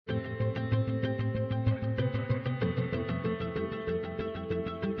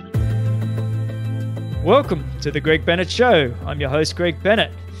Welcome to the Greg Bennett Show. I'm your host, Greg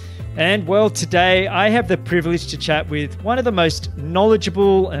Bennett. And well, today I have the privilege to chat with one of the most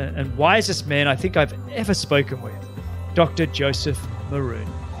knowledgeable and wisest men I think I've ever spoken with, Dr. Joseph Maroon.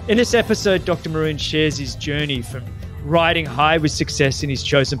 In this episode, Dr. Maroon shares his journey from riding high with success in his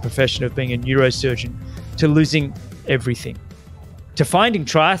chosen profession of being a neurosurgeon to losing everything, to finding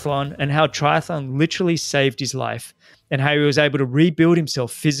triathlon and how triathlon literally saved his life and how he was able to rebuild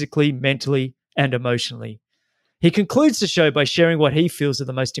himself physically, mentally, and emotionally. He concludes the show by sharing what he feels are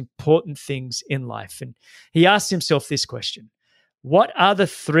the most important things in life. And he asks himself this question: what are the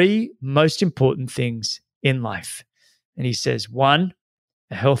three most important things in life? And he says, 1,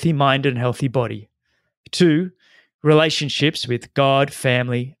 a healthy mind and healthy body. 2, relationships with God,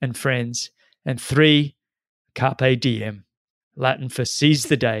 family, and friends. And 3, carpe diem, Latin for seize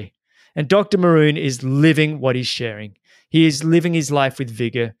the day. And Dr. Maroon is living what he's sharing. He is living his life with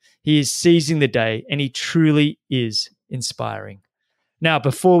vigor. He is seizing the day, and he truly is inspiring. Now,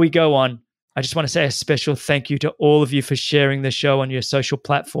 before we go on, I just want to say a special thank you to all of you for sharing the show on your social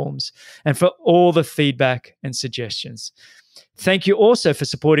platforms and for all the feedback and suggestions. Thank you also for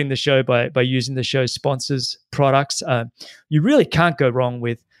supporting the show by using the show's sponsors' products. You really can't go wrong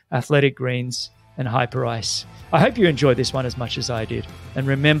with Athletic Greens and Hyper Ice. I hope you enjoyed this one as much as I did. And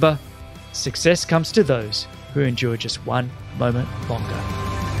remember, success comes to those who endure just one moment longer.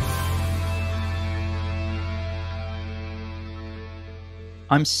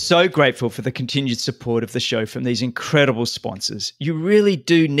 I'm so grateful for the continued support of the show from these incredible sponsors. You really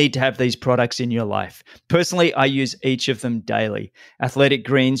do need to have these products in your life. Personally, I use each of them daily. Athletic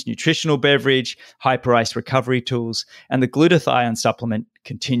Greens nutritional beverage, Hyper Ice recovery tools, and the glutathione supplement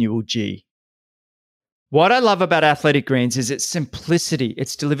Continual G. What I love about Athletic Greens is its simplicity.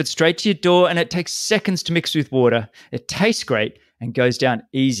 It's delivered straight to your door and it takes seconds to mix with water. It tastes great and goes down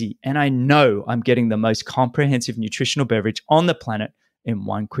easy. And I know I'm getting the most comprehensive nutritional beverage on the planet in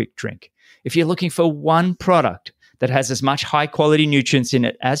one quick drink. If you're looking for one product that has as much high quality nutrients in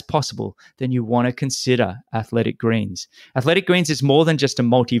it as possible, then you want to consider Athletic Greens. Athletic Greens is more than just a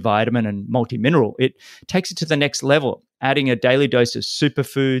multivitamin and multimineral. It takes it to the next level, adding a daily dose of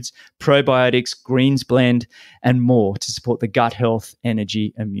superfoods, probiotics, greens blend, and more to support the gut health,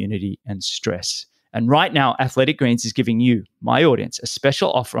 energy, immunity, and stress. And right now, Athletic Greens is giving you, my audience, a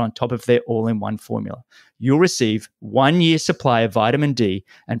special offer on top of their all-in-one formula. You'll receive 1 year supply of vitamin D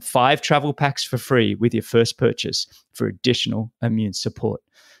and 5 travel packs for free with your first purchase for additional immune support.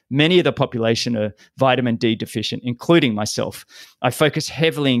 Many of the population are vitamin D deficient, including myself. I focus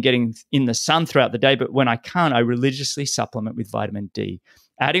heavily in getting in the sun throughout the day, but when I can't, I religiously supplement with vitamin D.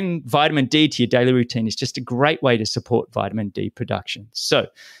 Adding vitamin D to your daily routine is just a great way to support vitamin D production. So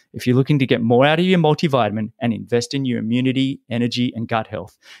if you're looking to get more out of your multivitamin and invest in your immunity, energy, and gut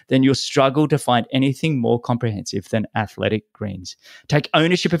health, then you'll struggle to find anything more comprehensive than Athletic Greens. Take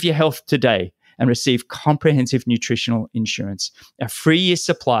ownership of your health today and receive comprehensive nutritional insurance, a free year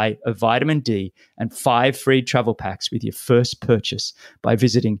supply of vitamin D, and 5 free travel packs with your first purchase by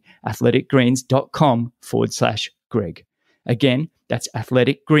visiting athleticgreens.com/Greg. Again, that's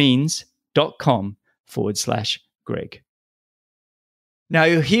athleticgreens.com/Greg. Now,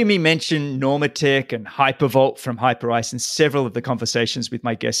 you'll hear me mention Normatec and Hypervolt from Hyper Ice in several of the conversations with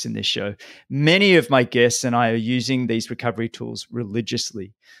my guests in this show. Many of my guests and I are using these recovery tools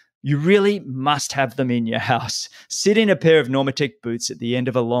religiously. You really must have them in your house. Sit in a pair of Normatec boots at the end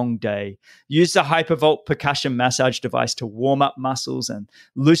of a long day. Use the Hypervolt percussion massage device to warm up muscles and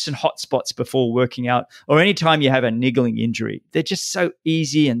loosen hot spots before working out, or anytime you have a niggling injury. They're just so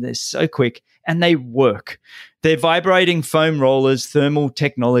easy and they're so quick, and they work. Their vibrating foam rollers, thermal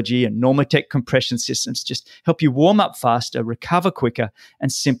technology, and Normatec compression systems just help you warm up faster, recover quicker,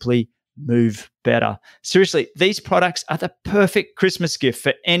 and simply move better. Seriously, these products are the perfect Christmas gift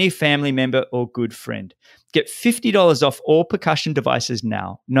for any family member or good friend. Get $50 off all percussion devices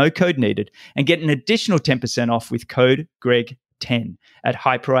now, no code needed, and get an additional 10% off with code GREG10 at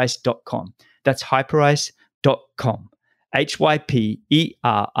hyperice.com. That's hyperice.com,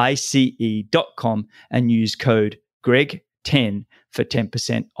 hyperice.com, and use code GREG10 for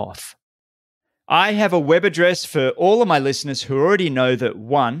 10% off. I have a web address for all of my listeners who already know that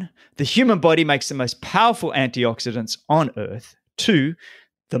 1, the human body makes the most powerful antioxidants on earth. 2,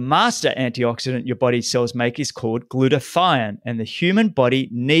 the master antioxidant your body cells make is called glutathione, and the human body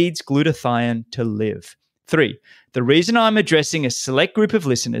needs glutathione to live. 3, the reason I'm addressing a select group of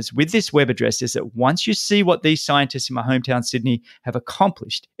listeners with this web address is that once you see what these scientists in my hometown, Sydney, have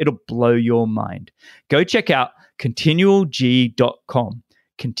accomplished, it'll blow your mind. Go check out continualg.com,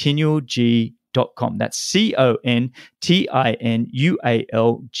 continualg.com. That's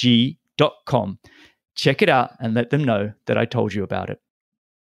CONTINUALG.com. Check it out and let them know that I told you about it.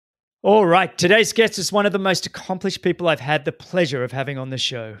 All right, today's guest is one of the most accomplished people I've had the pleasure of having on the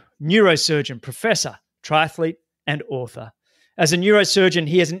show. Neurosurgeon, professor, triathlete, and author. As a neurosurgeon,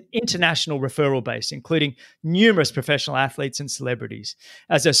 he has an international referral base, including numerous professional athletes and celebrities.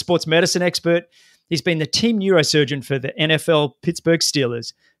 As a sports medicine expert, he's been the team neurosurgeon for the NFL Pittsburgh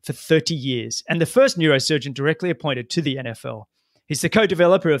Steelers for 30 years and the first neurosurgeon directly appointed to the NFL. He's the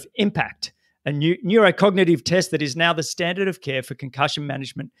co-developer of Impact, a new neurocognitive test that is now the standard of care for concussion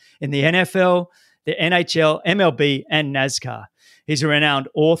management in the NFL, the NHL, MLB, and NASCAR. He's a renowned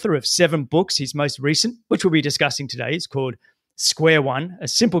author of 7 books. His most recent, which we'll be discussing today, is called Square One, A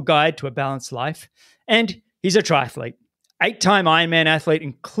Simple Guide to a Balanced Life. And he's a triathlete, 8-time Ironman athlete,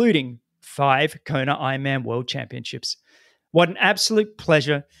 including 5 Kona Ironman World Championships. What an absolute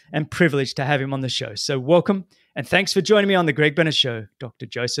pleasure and privilege to have him on the show. So welcome, and thanks for joining me on the Greg Bennett Show, Dr.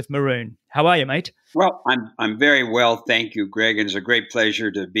 Joseph Maroon. How are you, mate? Well, I'm very well, thank you, Greg. And it's a great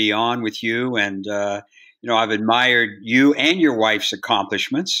pleasure to be on with you. And I've admired you and your wife's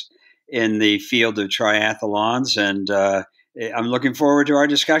accomplishments in the field of triathlons, and I'm looking forward to our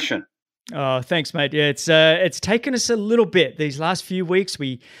discussion. Oh, thanks, mate. Yeah, it's taken us a little bit these last few weeks.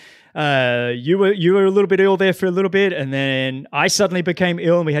 You were a little bit ill there for a little bit, and then I suddenly became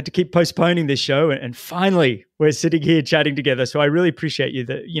ill, and we had to keep postponing this show. And finally, we're sitting here chatting together. So I really appreciate you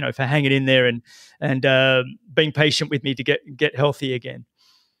for hanging in there and being patient with me to get healthy again.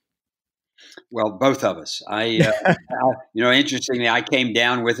 Well, both of us. Interestingly, I came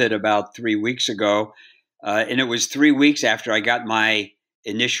down with it about 3 weeks ago, and it was 3 weeks after I got my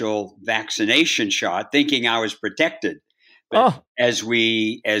initial vaccination shot, thinking I was protected. But as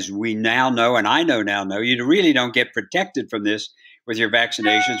we now know, and I know, you really don't get protected from this with your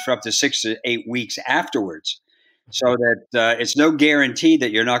vaccinations for up to 6 to 8 weeks afterwards. So that it's no guarantee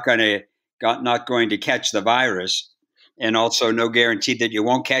that you're not going to catch the virus, and also no guarantee that you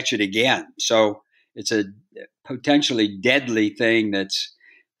won't catch it again. So it's a potentially deadly thing that's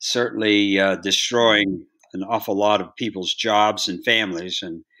certainly destroying an awful lot of people's jobs and families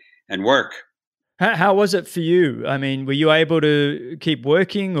and work. How was it for you? I mean, were you able to keep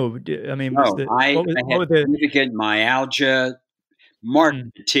working, or I had significant myalgia,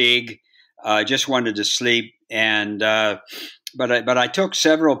 marked fatigue. Just wanted to sleep, and but I took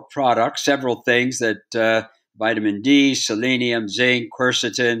several things that vitamin D, selenium, zinc,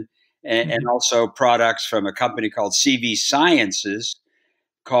 quercetin, and also products from a company called CV Sciences,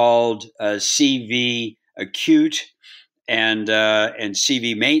 called CV Acute and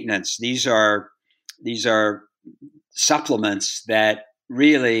CV Maintenance. These are supplements that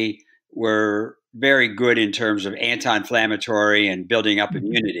really were very good in terms of anti-inflammatory and building up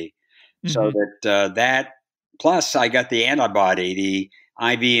immunity. So that plus I got the antibody,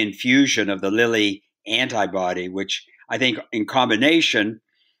 the IV infusion of the Lilly antibody, which I think in combination,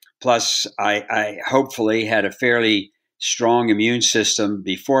 plus I hopefully had a fairly strong immune system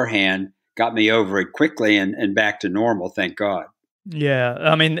beforehand, got me over it quickly and back to normal, thank God. Yeah,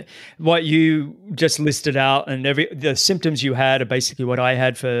 I mean, what you just listed out and the symptoms you had are basically what I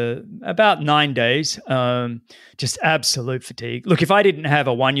had for about 9 days. Just absolute fatigue. Look, if I didn't have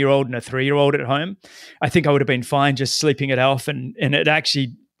a 1-year-old and a 3-year-old at home, I think I would have been fine just sleeping it off. And it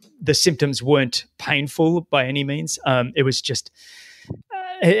actually, the symptoms weren't painful by any means. It was just,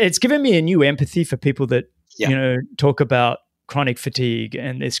 it's given me a new empathy for people that, talk about chronic fatigue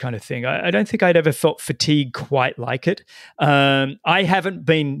and this kind of thing. I don't think I'd ever felt fatigue quite like it. I haven't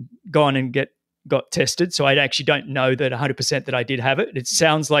gone and got tested, so I actually don't know that 100% that I did have it. It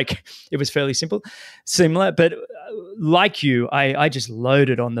sounds like it was fairly similar, but like you, I just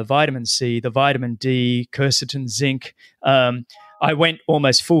loaded on the vitamin C, the vitamin D, quercetin, zinc. I went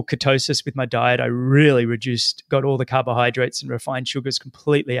almost full ketosis with my diet. I really got all the carbohydrates and refined sugars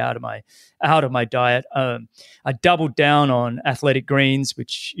completely out of my diet. I doubled down on Athletic Greens,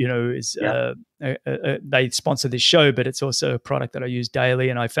 which is they sponsor this show, but it's also a product that I use daily.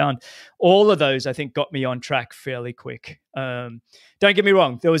 And I found all of those, I think, got me on track fairly quick. Don't get me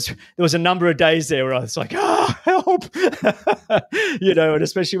wrong. There was a number of days there where I was like, help, and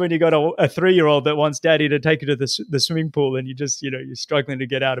especially when you got a 3-year-old that wants daddy to take her to the swimming pool and you just, you're struggling to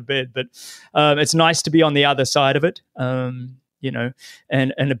get out of bed. But it's nice to be on the other side of it. And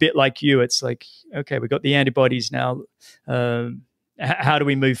a bit like you, it's like, okay, we got the antibodies now. How do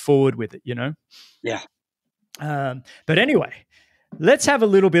we move forward with it, Yeah. But anyway, let's have a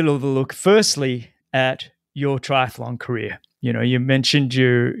little bit of a look, firstly, at your triathlon career. You mentioned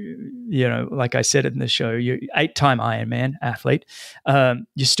like I said in the show, you're 8-time Ironman athlete.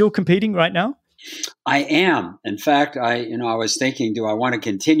 You're still competing right now? I am. In fact, I was thinking, do I want to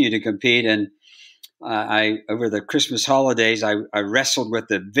continue to compete? And I over the Christmas holidays, I wrestled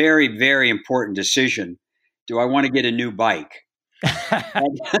with a very, very important decision. Do I want to get a new bike? I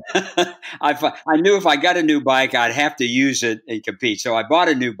knew if I got a new bike, I'd have to use it and compete. So I bought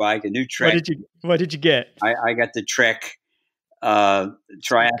a new bike, a new Trek. What did you get? I got the Trek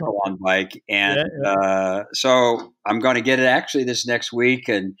triathlon bike, and so I'm going to get it actually this next week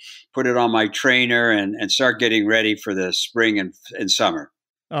and put it on my trainer and start getting ready for the spring and summer.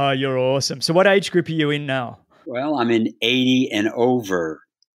 Oh, you're awesome. So what age group are you in now? Well, I'm in 80 and over.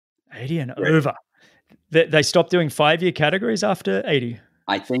 80 and over. They stopped doing 5-year categories after 80?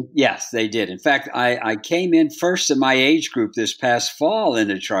 I think, yes, they did. In fact, I came in first in my age group this past fall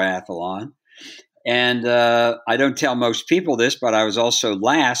in a triathlon. And I don't tell most people this, but I was also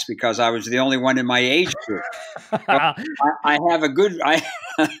last because I was the only one in my age group. I have a good I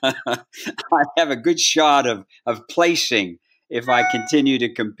have a good shot of placing if I continue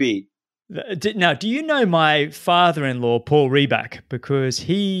to compete. Now, do you know my father-in-law, Paul Reback? Because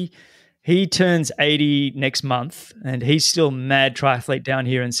he turns 80 next month, and he's still mad triathlete down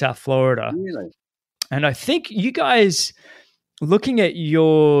here in South Florida. Really? And I think you guys, looking at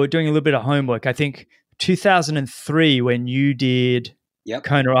your doing a little bit of homework, I think 2003 when you did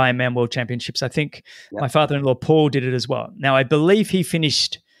Kona Ironman World Championships, I think my father-in-law Paul did it as well. Now, I believe he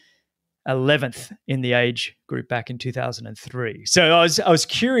finished 11th in the age group back in 2003. So I was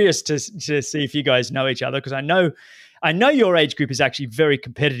curious to see if you guys know each other, because I know your age group is actually very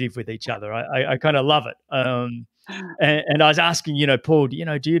competitive with each other. I kind of love it. And I was asking, Paul, do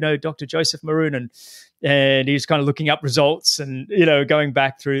you know Dr. Joseph Maroon? And he was kind of looking up results and, going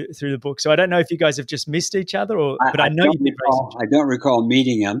back through the book. So I don't know if you guys have just missed each other, but I know you did. I don't recall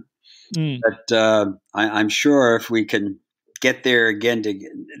meeting him, but I'm sure if we can get there again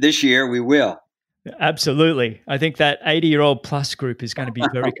this year, we will. Absolutely. I think that 80-year-old plus group is going to be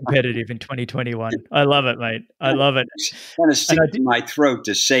very competitive in 2021. I love it, mate. I love it. It's kind of sticks in my throat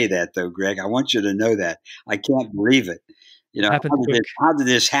to say that, though, Greg. I want you to know that. I can't believe it. How did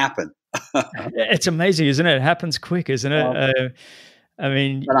this happen? It's amazing, isn't it? It happens quick, isn't it? I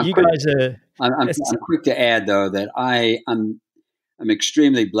mean, you guys are... I'm quick to add, though, that I'm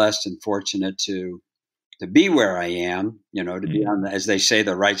extremely blessed and fortunate to be where I am, to be on, as they say,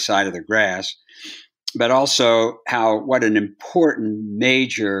 the right side of the grass, but also what an important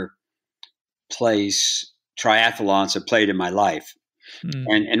major place triathlons have played in my life.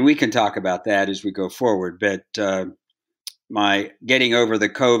 And we can talk about that as we go forward, but my getting over the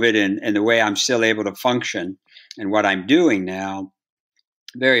COVID and the way I'm still able to function and what I'm doing now,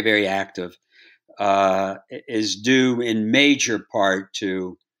 very, very active, is due in major part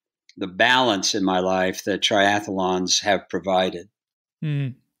to the balance in my life that triathlons have provided.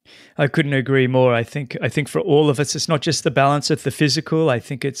 I couldn't agree more. I think for all of us, it's not just the balance of the physical. I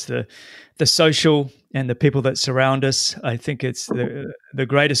think it's the social and the people that surround us. I think it's the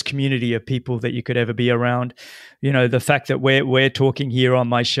greatest community of people that you could ever be around. The fact that we're talking here on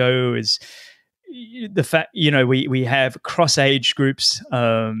my show is the fact, we have cross age groups.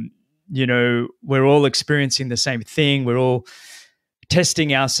 We're all experiencing the same thing. We're all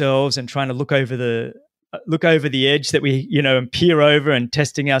testing ourselves and trying to look over the edge that we, and peer over and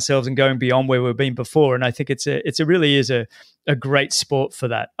testing ourselves and going beyond where we've been before. And I think it really is a great sport for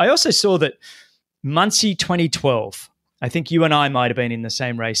that. I also saw that Muncie 2012, I think you and I might have been in the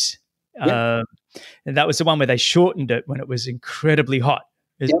same race. And that was the one where they shortened it when it was incredibly hot.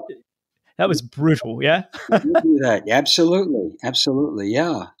 That was brutal. Yeah. do that. Absolutely. Absolutely.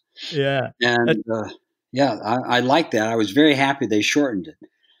 Yeah. Yeah. And, I like that. I was very happy they shortened it.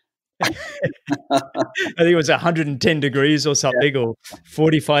 I think it was 110 degrees or something, or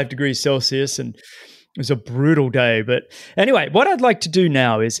 45 degrees Celsius, and it was a brutal day. But anyway, what I'd like to do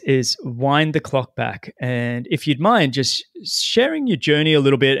now is wind the clock back, and if you'd mind just sharing your journey a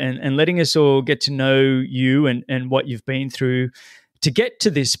little bit and letting us all get to know you and what you've been through to get to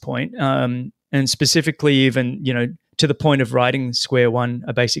this point, and specifically even, to the point of writing Square One,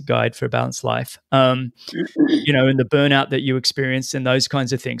 A Basic Guide for a Balanced Life, and the burnout that you experienced and those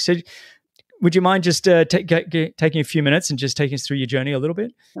kinds of things. So would you mind just taking a few minutes and just taking us through your journey a little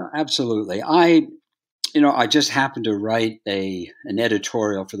bit? Absolutely. I just happened to write an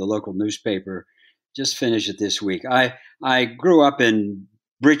editorial for the local newspaper, just finished it this week. I grew up in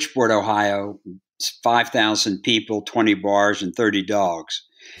Bridgeport, Ohio, 5,000 people, 20 bars, and 30 dogs.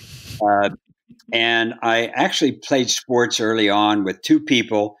 And I actually played sports early on with two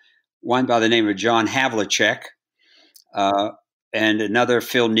people, one by the name of John Havlicek and another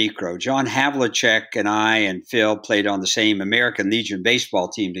Phil Necro. John Havlicek and I and Phil played on the same American Legion baseball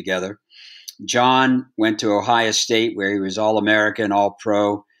team together. John went to Ohio State, where he was All-American,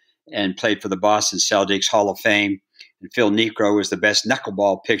 All-Pro, and played for the Boston Celtics Hall of Fame. And Phil Niekro was the best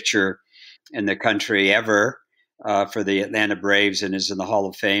knuckleball pitcher in the country ever for the Atlanta Braves and is in the Hall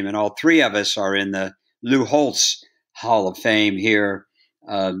of Fame. And all three of us are in the Lou Holtz Hall of Fame here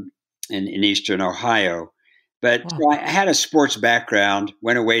in Eastern Ohio. But so I had a sports background,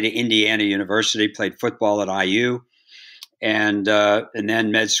 went away to Indiana University, played football at IU, and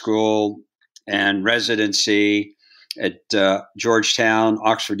then med school and residency at Georgetown,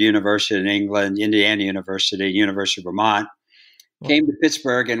 Oxford University in England, Indiana University, University of Vermont. Came to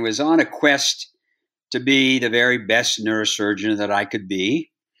Pittsburgh and was on a quest to be the very best neurosurgeon that I could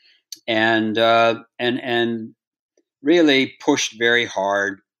be, and really pushed very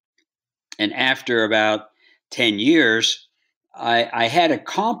hard. And after about 10 years, I had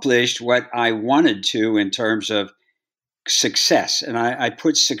accomplished what I wanted to in terms of success. And I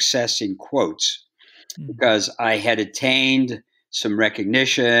put success in quotes because I had attained some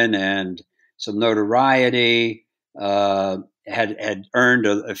recognition and some notoriety, had earned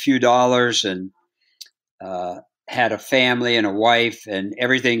a few dollars and had a family and a wife, and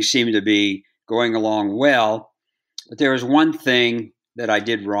everything seemed to be going along well. But there was one thing that I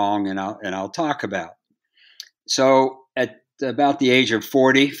did wrong, and I'll talk about. So at about the age of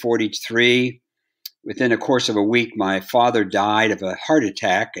 43, within a course of a week, my father died of a heart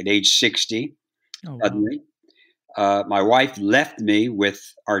attack at age 60. Suddenly. My wife left me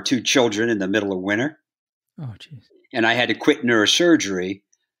with our two children in the middle of winter. Oh, geez. And I had to quit neurosurgery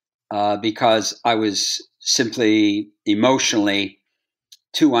because I was simply emotionally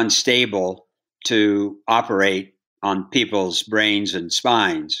too unstable to operate on people's brains and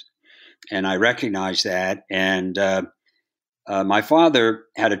spines. And I recognized that. And my father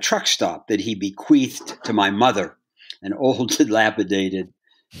had a truck stop that he bequeathed to my mother, an old, dilapidated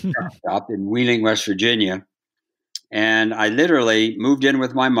truck stop in Wheeling, West Virginia. And I literally moved in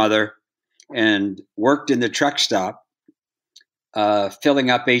with my mother and worked in the truck stop, filling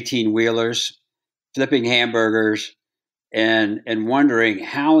up 18-wheelers, flipping hamburgers, and wondering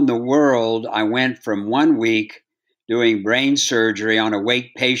how in the world I went from 1 week doing brain surgery on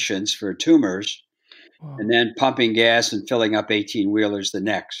awake patients for tumors, and then pumping gas and filling up 18-wheelers the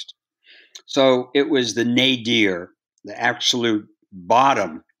next. So it was the nadir, the absolute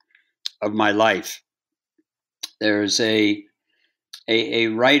bottom of my life. There's a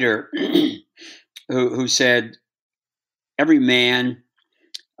writer who said every man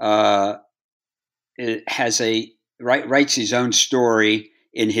writes his own story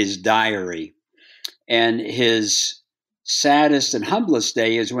in his diary, and his saddest and humblest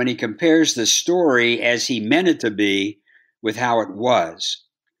day is when he compares the story as he meant it to be with how it was.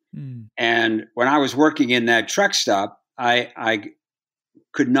 And when I was working in that truck stop, I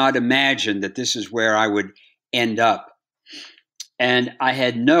could not imagine that this is where I would end up. And I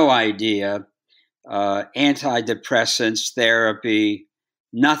had no idea, antidepressants, therapy,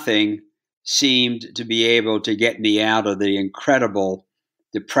 nothing seemed to be able to get me out of the incredible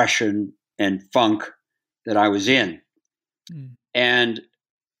depression and funk that I was in. And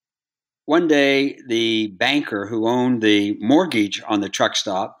one day, the banker who owned the mortgage on the truck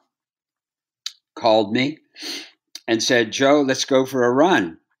stop called me and said, "Joe, let's go for a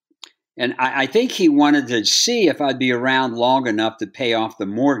run." And I think he wanted to see if I'd be around long enough to pay off the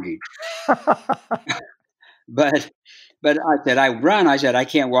mortgage. But I said, I said, I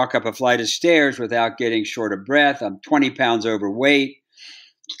can't walk up a flight of stairs without getting short of breath. I'm 20 pounds overweight.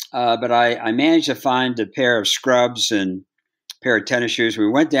 But I managed to find a pair of scrubs and a pair of tennis shoes. We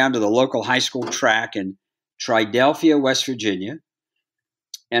went down to the local high school track in Triadelphia, West Virginia.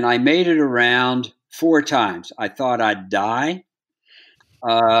 And I made it around 4 times. I thought I'd die.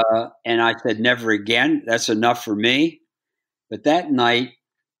 And I said, never again. That's enough for me. But that night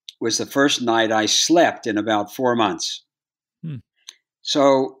was the first night I slept in about 4 months.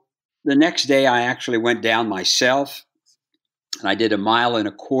 So the next day I actually went down myself and I did 1.25 miles.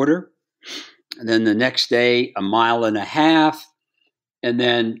 And then the next day, 1.5 miles. And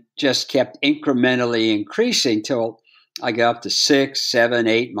then just kept incrementally increasing till I got up to 6, 7,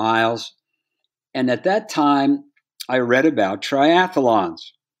 8 miles. And at that time, I read about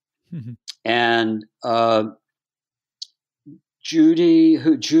triathlons. And Julie,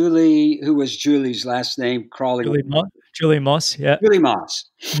 who was Julie's last name? Julie Moss, yeah. Julie Moss.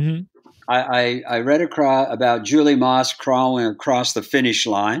 I read about Julie Moss crawling across the finish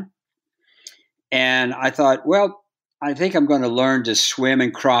line. And I thought, well, I think I'm going to learn to swim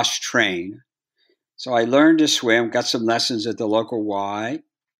and cross-train. So I learned to swim, got some lessons at the local Y.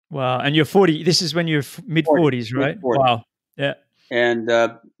 Wow. And you're 40. This is when you're mid-40s, right? Mid-40s. Wow. Yeah. And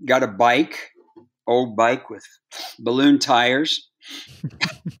got a bike, old bike with balloon tires.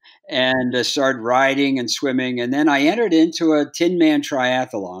 and started riding and swimming. And then I entered into a 10-man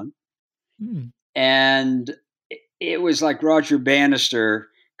triathlon. And it was like Roger Bannister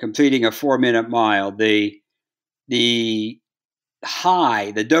completing a 4-minute mile. The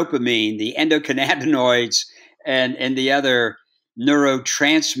high, the dopamine, the endocannabinoids, and the other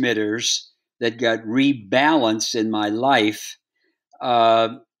neurotransmitters that got rebalanced in my life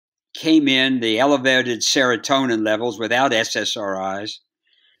came in, the elevated serotonin levels without SSRIs.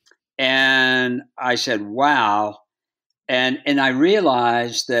 And I said, wow. And I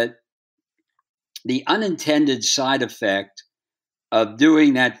realized that the unintended side effect of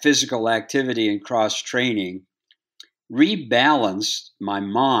doing that physical activity and cross training rebalanced my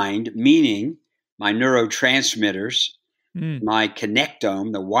mind, meaning my neurotransmitters, my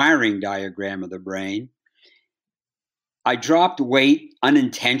connectome, the wiring diagram of the brain. I dropped weight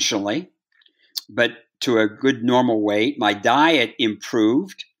unintentionally, but to a good normal weight. My diet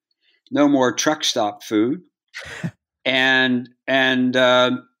improved. No more truck stop food. And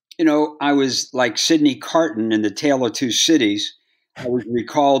I was like Sidney Carton in The Tale of Two Cities. I was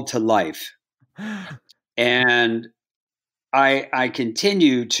recalled to life. And I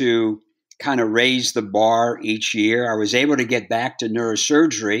continue to kind of raise the bar each year. I was able to get back to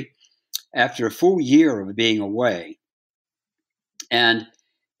neurosurgery after a full year of being away. And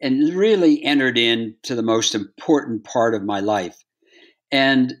really entered into the most important part of my life.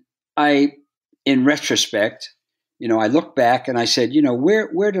 And in retrospect, I look back and I said,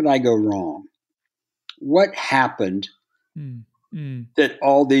 where did I go wrong? What happened that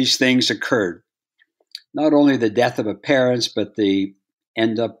all these things occurred? Not only the death of a parent, but the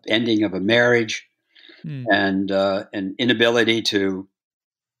ending of a marriage, and an inability to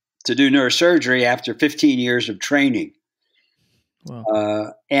do neurosurgery after 15 years of training.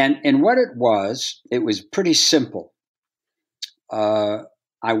 Wow. And what it was pretty simple.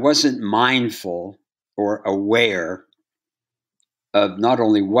 I wasn't mindful or aware of not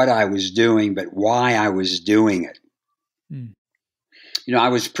only what I was doing, but why I was doing it. I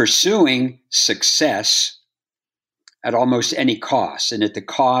was pursuing success at almost any cost, and at the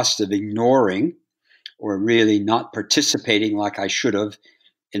cost of ignoring or really not participating like I should have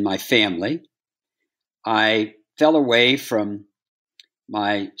in my family. I fell away from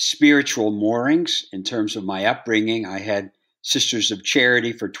my spiritual moorings in terms of my upbringing. I had Sisters of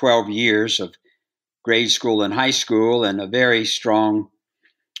Charity for 12 years of grade school and high school, and a very strong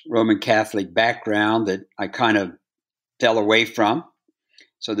Roman Catholic background that I kind of fell away from.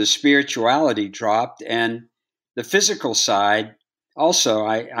 So the spirituality dropped, and the physical side also,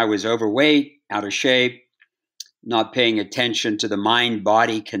 I was overweight, out of shape, not paying attention to the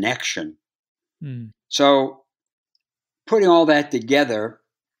mind-body connection. So putting all that together,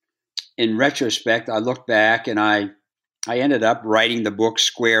 in retrospect, I look back and I ended up writing the book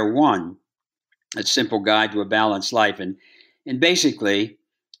Square One, A Simple Guide to a Balanced Life. And basically,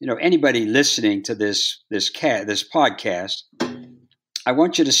 anybody listening to this podcast, I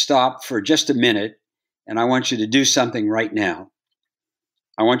want you to stop for just a minute, and I want you to do something right now.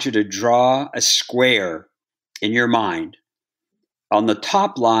 I want you to draw a square in your mind. On the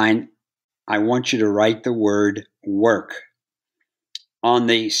top line, I want you to write the word work. On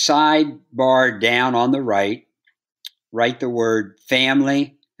the sidebar down on the right, write the word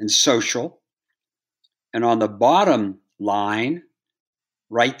family and social. And on the bottom line,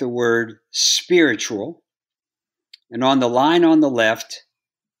 write the word spiritual. And on the line on the left,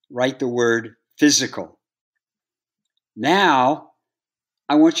 write the word physical. Now,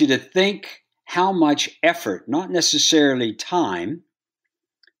 I want you to think how much effort, not necessarily time,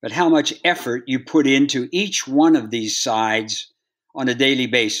 but how much effort you put into each one of these sides on a daily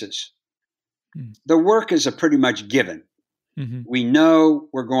basis. The work is a pretty much given. We know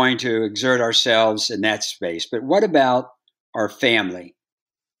we're going to exert ourselves in that space, but what about our family?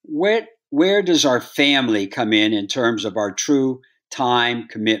 Where does our family come in terms of our true time,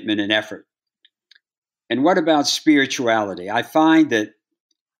 commitment, and effort? And what about spirituality? I find that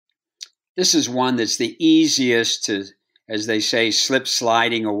this is one that's the easiest to, as they say, slip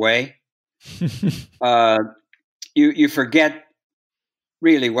sliding away. You forget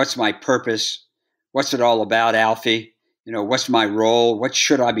really what's my purpose, what's it all about, Alfie? What's my role? What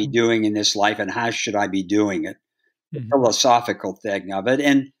should I be doing in this life, and how should I be doing it? The philosophical thing of it,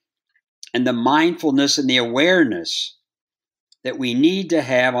 and the mindfulness and the awareness that we need to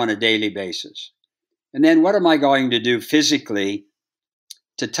have on a daily basis. And then what am I going to do physically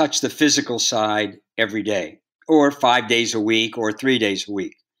to touch the physical side every day, or 5 days a week, or 3 days a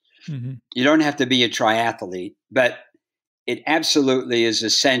week? You don't have to be a triathlete, but it absolutely is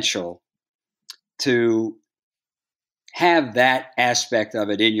essential to have that aspect of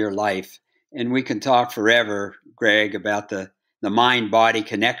it in your life. And we can talk forever, Greg, about the mind-body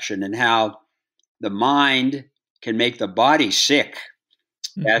connection and how the mind can make the body sick.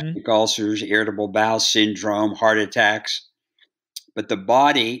 Gastric ulcers, irritable bowel syndrome, heart attacks. But the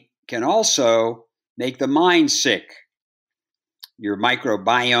body can also make the mind sick. Your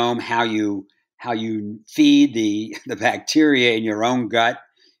microbiome, how you feed the bacteria in your own gut,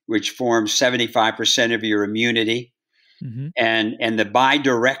 which forms 75% of your immunity, and the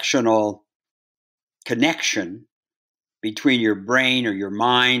bidirectional connection between your brain or your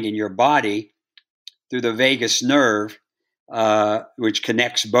mind and your body through the vagus nerve, which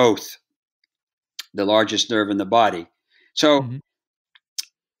connects both, the largest nerve in the body. So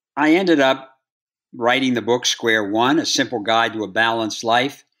I ended up writing the book Square One, A Simple Guide to a Balanced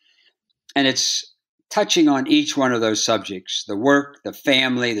Life. And it's touching on each one of those subjects, the work, the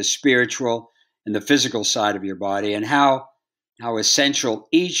family, the spiritual, and the physical side of your body, and how essential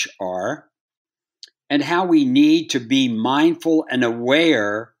each are, and how we need to be mindful and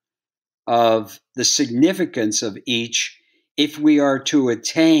aware of the significance of each if we are to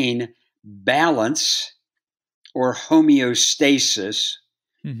attain balance or homeostasis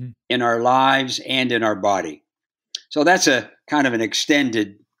in our lives and in our body. So that's a kind of an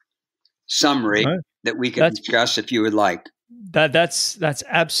extended summary that we can discuss if you would like. That's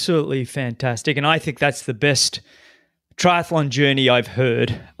absolutely fantastic, and I think that's the best triathlon journey I've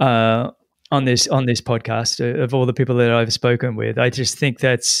heard on this podcast of all the people that I've spoken with. I just think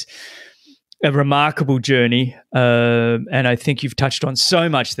that's a remarkable journey, and I think you've touched on so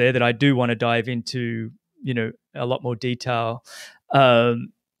much there that I do want to dive into, a lot more detail.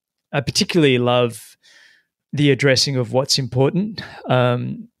 I particularly love the addressing of what's important.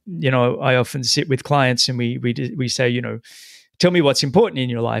 I often sit with clients and we say, tell me what's important in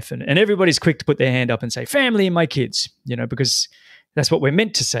your life. And everybody's quick to put their hand up and say, family and my kids, because that's what we're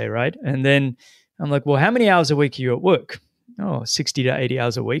meant to say, right? And then I'm like, well, how many hours a week are you at work? Oh, 60 to 80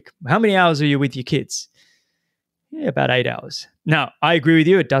 hours a week. How many hours are you with your kids? Yeah, about 8 hours. Now, I agree with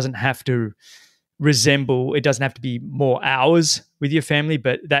you. It doesn't have to be more hours with your family,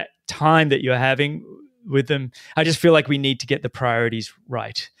 but that time that you're having with them, I just feel like we need to get the priorities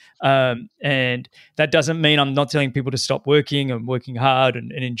right. And that doesn't mean I'm not telling people to stop working and working hard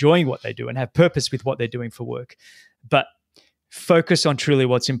and enjoying what they do and have purpose with what they're doing for work, but focus on truly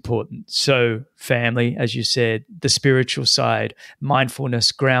what's important. So family, as you said, the spiritual side,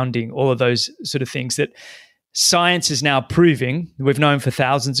 mindfulness, grounding, all of those sort of things that science is now proving. We've known for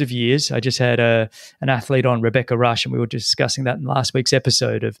thousands of years. I just had an athlete on, Rebecca Rush, and we were discussing that in last week's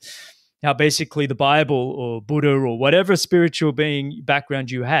episode of how basically the Bible or Buddha or whatever spiritual being background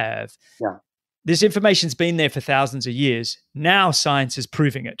you have, this information's been there for thousands of years. Now science is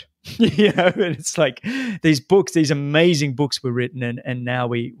proving it. And it's like these books, these amazing books were written, and now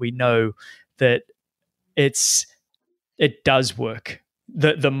we know that it does work.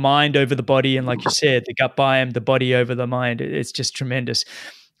 The mind over the body, and like you said, the gut biome, the body over the mind, it's just tremendous.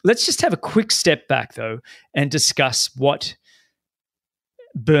 Let's just have a quick step back though and discuss what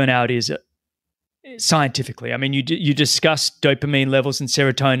burnout is scientifically. I mean, you discussed dopamine levels and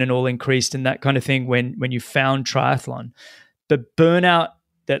serotonin all increased and that kind of thing when you found triathlon. But burnout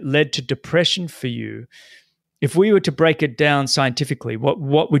that led to depression for you, if we were to break it down scientifically,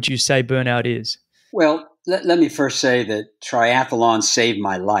 what would you say burnout is? Well, let me first say that triathlon saved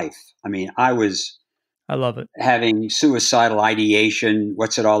my life. I mean, I love it. Having suicidal ideation.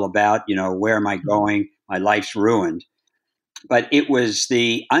 What's it all about? Where am I going? My life's ruined. But it was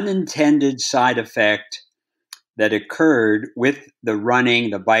the unintended side effect that occurred with the running,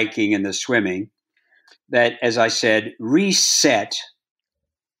 the biking, and the swimming that, as I said, reset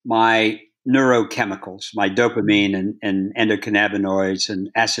my neurochemicals, my dopamine and endocannabinoids and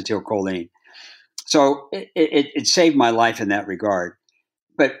acetylcholine. So it saved my life in that regard.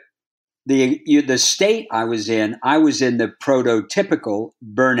 But the state I was in the prototypical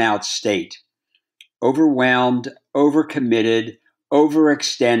burnout state. Overwhelmed, overcommitted,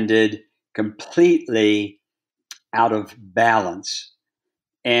 overextended, completely out of balance.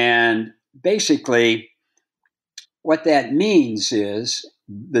 And basically, what that means is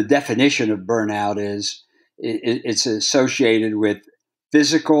the definition of burnout is it's associated with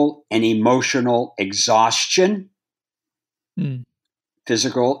physical and emotional exhaustion,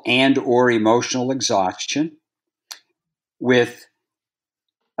 physical and or emotional exhaustion, with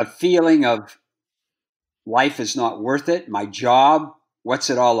a feeling of life is not worth it. My job,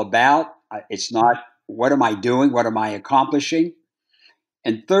 what's it all about? It's not, what am I doing? What am I accomplishing?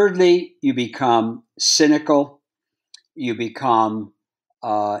 And thirdly, you become cynical. You become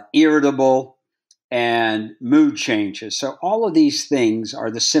irritable. and mood changes. So all of these things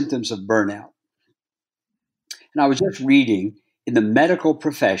are the symptoms of burnout. And I was just reading in the medical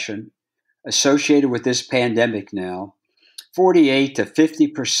profession associated with this pandemic now, 48 to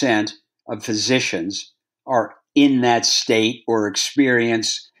 50% of physicians are in that state or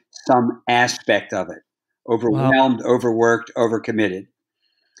experience some aspect of it. Overwhelmed, wow. Overworked, overcommitted.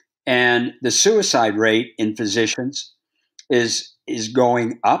 And the suicide rate in physicians is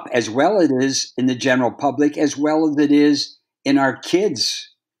going up, as well as it is in the general public, as well as it is in our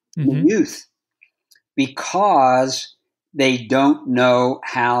kids, the youth, because they don't know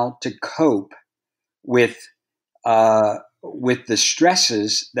how to cope with the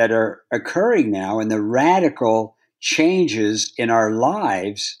stresses that are occurring now and the radical changes in our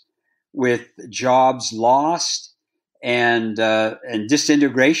lives with jobs lost and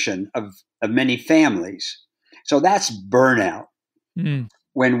disintegration of many families. So that's burnout.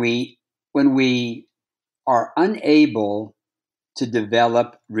 When we are unable to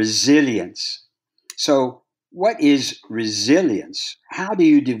develop resilience. So what is resilience? How do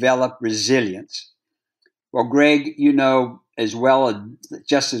you develop resilience? Well, Greg, you know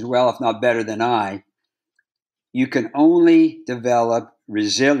just as well, if not better than I, you can only develop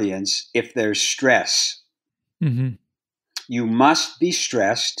resilience if there's stress. You must be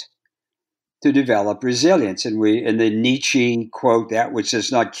stressed to develop resilience. And in the Nietzsche quote, that which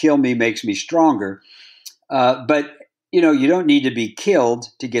does not kill me makes me stronger. But, you don't need to be killed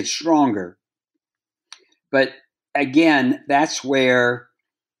to get stronger. But again, that's where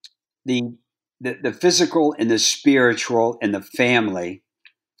the physical and the spiritual and the family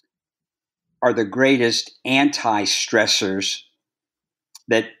are the greatest anti-stressors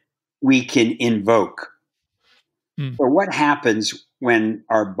that we can invoke. So what happens when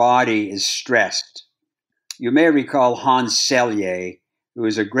our body is stressed? You may recall Hans Selye, who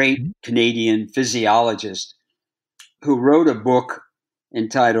is a great Canadian physiologist, who wrote a book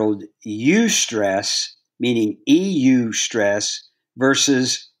entitled Eustress, meaning EU stress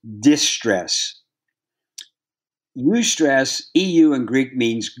versus distress. Eustress, EU in Greek,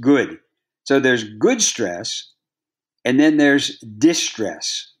 means good. So there's good stress, and then there's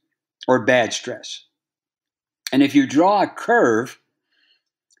distress or bad stress. And if you draw a curve,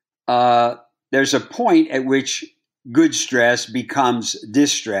 there's a point at which good stress becomes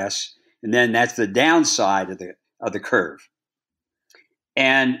distress, and then that's the downside of the curve.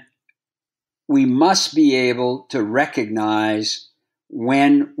 And we must be able to recognize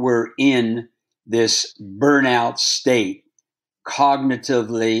when we're in this burnout state,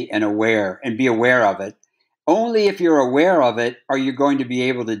 cognitively and aware, and be aware of it. Only if you're aware of it are you going to be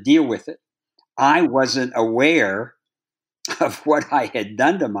able to deal with it. I wasn't aware of what I had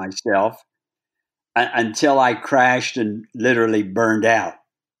done to myself until I crashed and literally burned out.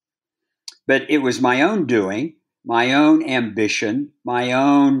 But it was my own doing, my own ambition, my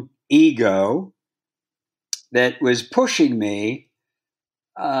own ego that was pushing me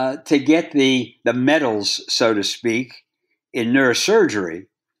to get the medals, so to speak, in neurosurgery,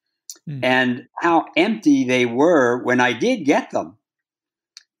 and how empty they were when I did get them.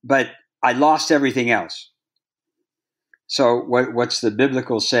 But I lost everything else. So what's the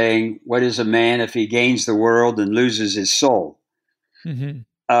biblical saying? What is a man if he gains the world and loses his soul?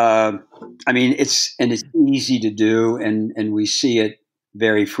 I mean, it's easy to do, and we see it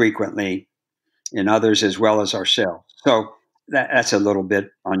very frequently in others as well as ourselves. So that's a little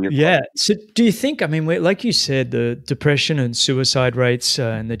bit on your question. So do you think, I mean, like you said, the depression and suicide rates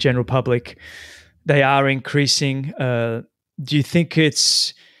in the general public, they are increasing. Do you think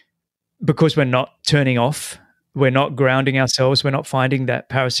it's because we're not turning off, we're not grounding ourselves, we're not finding that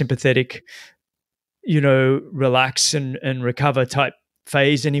parasympathetic, relax and recover type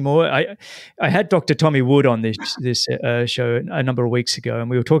phase anymore? I had Dr. Tommy Wood on this show a number of weeks ago, and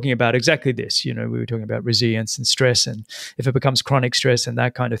we were talking about exactly this. We were talking about resilience and stress, and if it becomes chronic stress and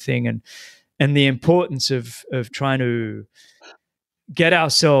that kind of thing, and the importance of trying to get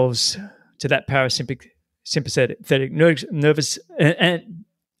ourselves to that parasympathetic nervous, and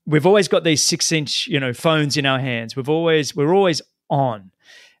we've always got these 6-inch phones in our hands. We're always on,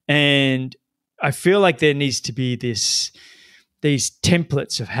 and I feel like there needs to be these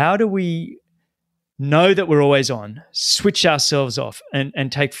templates of how do we know that we're always on, switch ourselves off,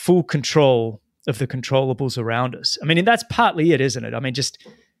 and take full control of the controllables around us. I mean, and that's partly it, isn't it? I mean, just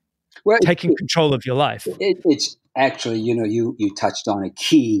taking control of your life. It's actually, you touched on a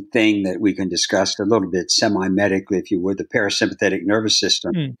key thing that we can discuss a little bit semi-medically, if you would, the parasympathetic nervous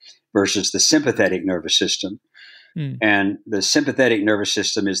system versus the sympathetic nervous system. And the sympathetic nervous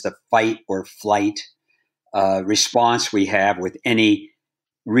system is the fight or flight response we have with any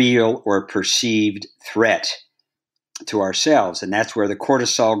real or perceived threat to ourselves. And that's where the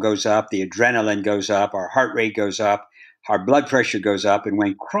cortisol goes up, the adrenaline goes up, our heart rate goes up, our blood pressure goes up. And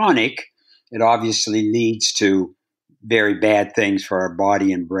when chronic, it obviously leads to very bad things for our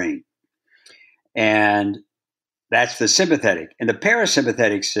body and brain. And that's the sympathetic. And the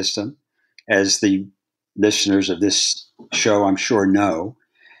parasympathetic system, as the listeners of this show I'm sure know,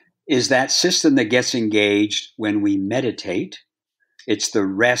 is that system that gets engaged when we meditate. It's the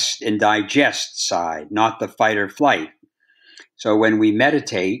rest and digest side, not the fight or flight. So when we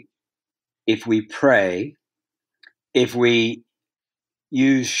meditate, if we pray, if we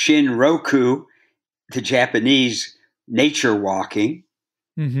use Shinroku, the Japanese nature walking,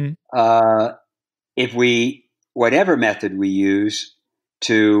 if we, whatever method we use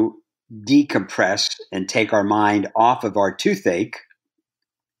to decompress and take our mind off of our toothache,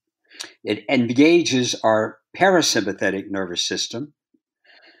 it engages our parasympathetic nervous system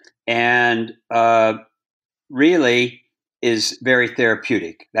and really is very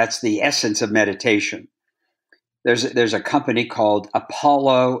therapeutic. That's the essence of meditation. There's a company called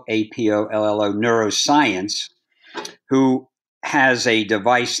Apollo, APOLLO, Neuroscience, who has a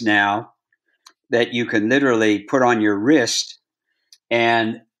device now that you can literally put on your wrist,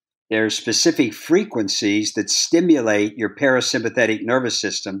 and there's specific frequencies that stimulate your parasympathetic nervous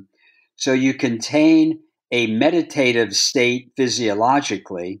system so you contain a meditative state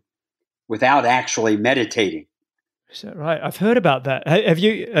physiologically without actually meditating. Is that right? I've heard about that. Are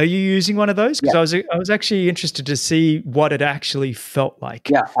you using one of those? Because I was actually interested to see what it actually felt like.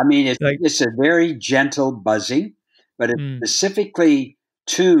 Yeah, I mean, it's a very gentle buzzing, but it's specifically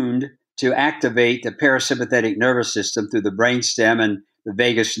tuned to activate the parasympathetic nervous system through the brainstem and the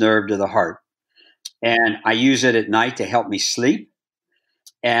vagus nerve to the heart. And I use it at night to help me sleep.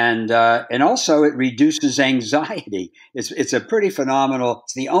 And also it reduces anxiety. It's a pretty phenomenal,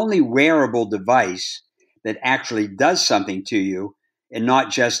 it's the only wearable device that actually does something to you and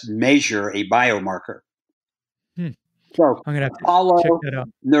not just measure a biomarker. So I'm gonna have to Apollo check that out.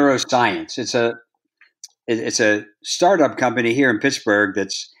 Neuroscience. It's a startup company here in Pittsburgh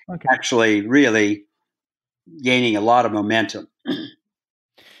that's actually really gaining a lot of momentum.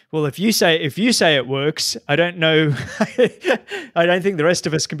 Well, if you say it works, I don't know. I don't think the rest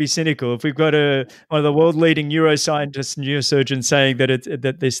of us can be cynical. If we've got one of the world leading neuroscientists, neurosurgeons saying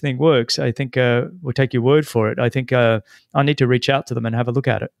that this thing works, I think we'll take your word for it. I think I need to reach out to them and have a look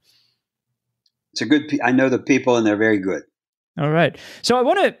at it. It's I know the people, and they're very good. All right. So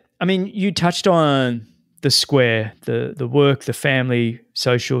you touched on the square, the work, the family,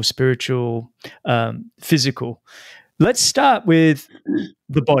 social, spiritual, physical. Let's start with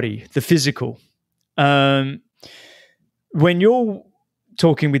the body, the physical. When you're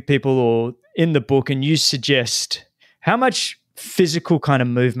talking with people or in the book and you suggest, how much physical kind of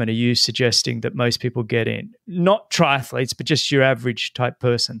movement are you suggesting that most people get in? Not triathletes, but just your average type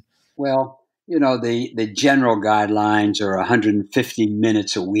person. Well, the general guidelines are 150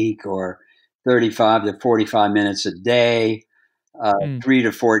 minutes a week or 35 to 45 minutes a day, 3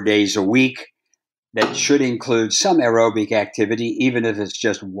 to 4 days a week. That should include some aerobic activity, even if it's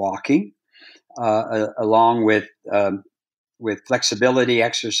just walking, along with flexibility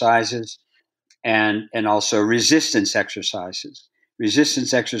exercises and also resistance exercises.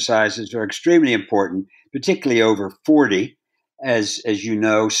 Resistance exercises are extremely important, particularly over 40, as you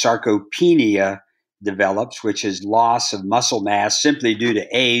know, sarcopenia develops, which is loss of muscle mass simply due to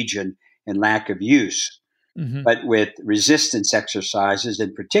age and lack of use. But with resistance exercises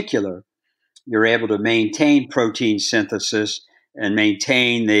in particular, you're able to maintain protein synthesis and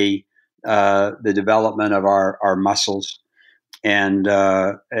maintain the development of our muscles, and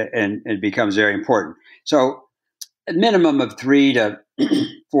it becomes very important. So, a minimum of 3 to 4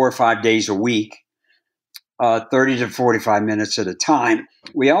 or 5 days a week, 30 to 45 minutes at a time.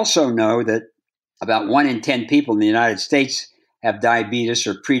 We also know that about 1 in 10 people in the United States have diabetes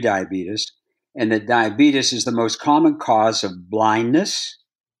or prediabetes, and that diabetes is the most common cause of blindness,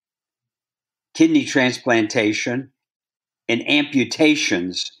 kidney transplantation, and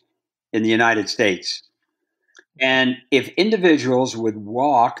amputations in the United States. And if individuals would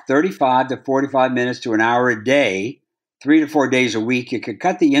walk 35 to 45 minutes to an hour a day, 3 to 4 days a week, you could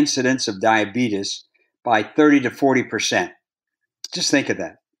cut the incidence of diabetes by 30 to 40%. Just think of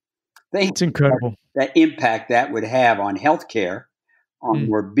that. It's incredible. That impact that would have on healthcare, on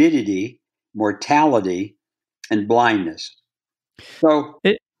morbidity, mortality, and blindness. So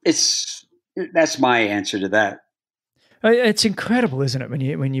that's my answer to that. It's incredible, isn't it,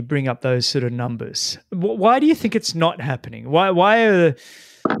 when you bring up those sort of numbers? Why do you think it's not happening? Why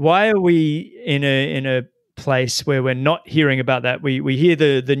are we in a place where we're not hearing about that. We hear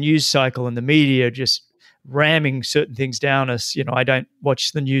the news cycle and the media just ramming certain things down us. I don't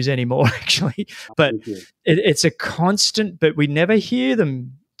watch the news anymore actually, but it's a constant, but we never hear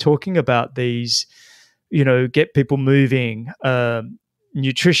them talking about these, get people moving,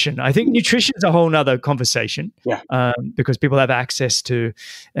 nutrition. I think nutrition is a whole nother conversation, because people have access to,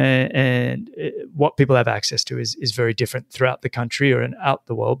 and what people have access to is very different throughout the country or out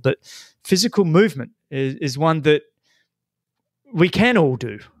the world. But physical movement is one that we can all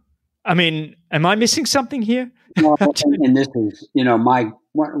do. I mean, am I missing something here? Well, and this is,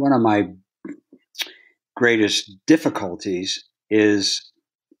 one of my greatest difficulties is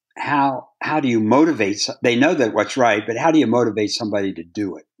how do you motivate? They know that what's right, but how do you motivate somebody to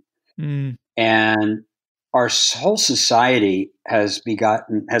do it? And our whole society has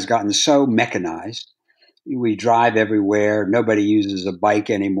gotten so mechanized. We drive everywhere. Nobody uses a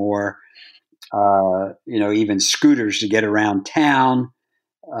bike anymore. Even scooters to get around town.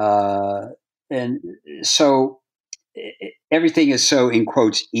 And so everything is so, in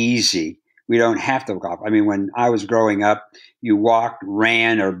quotes, easy. We don't have to walk. I mean, when I was growing up, you walked,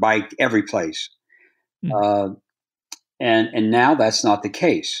 ran, or biked every place. And now that's not the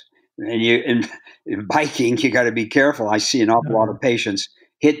case. And in biking, you got to be careful. I see an awful lot of patients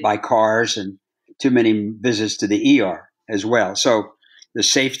hit by cars and too many visits to the ER as well. So the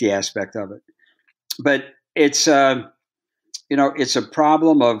safety aspect of it. But it's it's a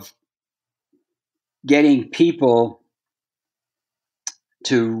problem of getting people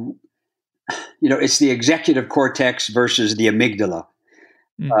to, it's the executive cortex versus the amygdala.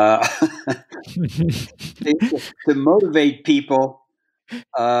 To motivate people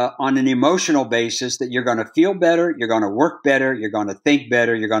on an emotional basis that you're going to feel better, you're going to work better, you're going to think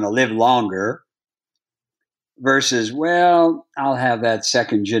better, you're going to live longer, versus, well, I'll have that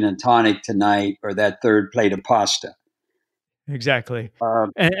second gin and tonic tonight or that third plate of pasta. Exactly.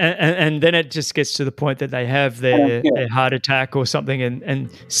 And then it just gets to the point that they have their heart attack or something, and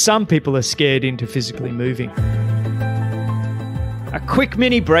some people are scared into physically moving. A quick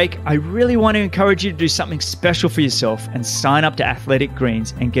mini break. I really want to encourage you to do something special for yourself and sign up to Athletic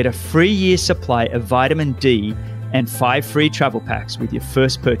Greens and get a free year supply of vitamin D and 5 free travel packs with your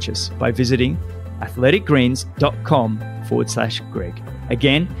first purchase by visiting athleticgreens.com/Greg.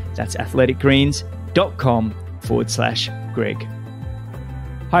 Again, that's athleticgreens.com/Greg.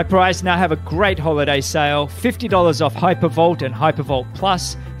 Hyperice now have a great holiday sale, $50 off Hypervolt and Hypervolt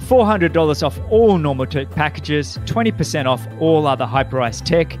Plus, $400 off all Normatec packages, 20% off all other Hyperice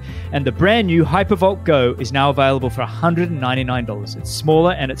tech, and the brand new Hypervolt Go is now available for $199. It's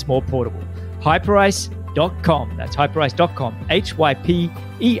smaller and it's more portable. Hyperice.com. That's hyperice.com.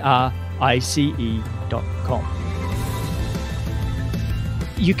 HYPERICE.com.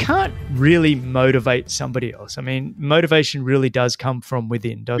 You can't really motivate somebody else. I mean, motivation really does come from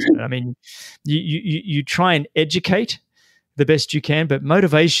within, doesn't it? I mean, you try and educate the best you can, but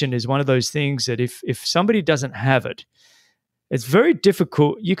motivation is one of those things that if somebody doesn't have it, it's very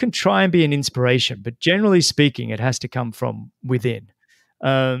difficult. You can try and be an inspiration, but generally speaking, it has to come from within.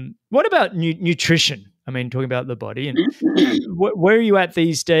 What about nutrition? I mean, talking about the body, and where are you at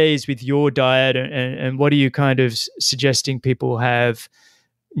these days with your diet, and what are you kind of suggesting people have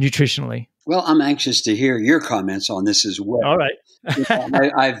nutritionally? Well, I'm anxious to hear your comments on this as well. All right.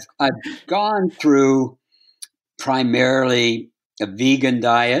 I've gone through primarily a vegan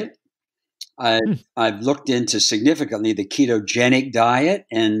diet. I've looked into significantly the ketogenic diet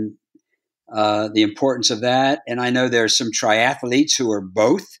and the importance of that. And I know there are some triathletes who are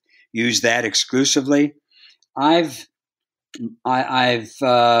both, use that exclusively. I've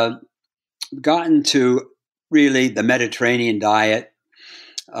gotten to really the Mediterranean diet,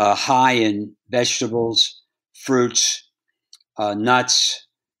 high in vegetables, fruits, nuts,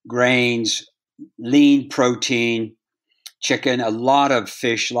 grains, lean protein, chicken, a lot of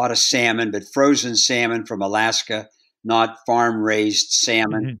fish, a lot of salmon, but frozen salmon from Alaska, not farm-raised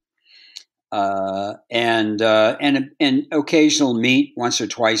salmon, and occasional meat once or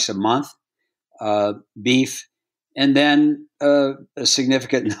twice a month, beef, and then a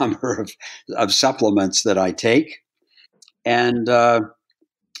significant number of supplements that I take, and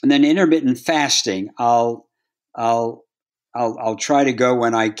then intermittent fasting. I'll try to go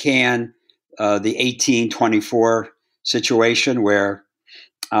when I can. The 18-24 situation where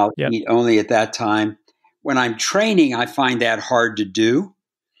I'll eat only at that time. When I'm training, I find that hard to do.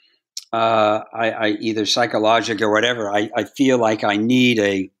 I either psychological or whatever. I feel like I need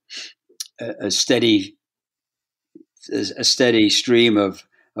a steady stream of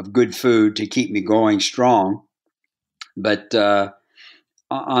good food to keep me going strong. But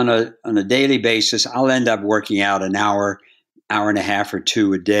on a daily basis, I'll end up working out an hour and a half or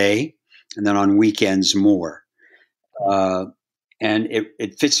two a day, and then on weekends more. And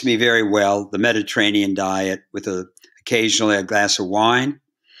it fits me very well. The Mediterranean diet with occasionally a glass of wine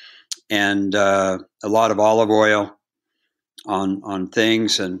and a lot of olive oil on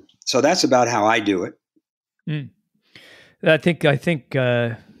things, and so that's about how I do it. I think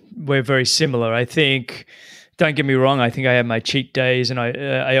we're very similar. I think, don't get me wrong, I think I have my cheat days, and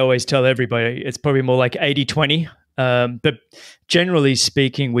I always tell everybody it's probably more like 80-20. But generally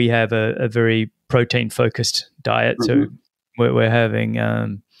speaking, we have a very protein-focused diet. So we're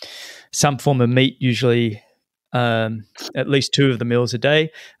having some form of meat, usually at least 2 of the meals a day.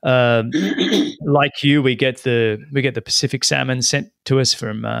 Like you, we get the Pacific salmon sent to us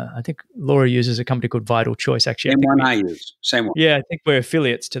from I think Laura uses a company called Vital Choice. Actually, I use same one. Yeah, I think we're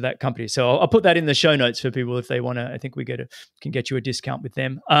affiliates to that company, so I'll put that in the show notes for people if they want to. I think we can get you a discount with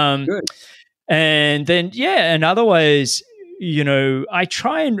them. Good. And then and otherwise, I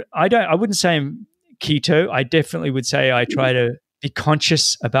wouldn't say I'm keto. I definitely would say I try to be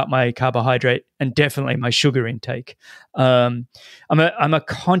conscious about my carbohydrate and definitely my sugar intake. I'm a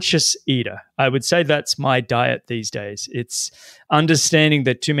conscious eater. I would say that's my diet these days. It's understanding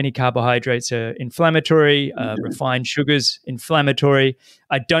that too many carbohydrates are inflammatory, refined sugars inflammatory.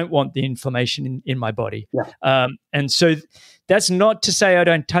 I don't want the inflammation in my body. Yeah. And so that's not to say I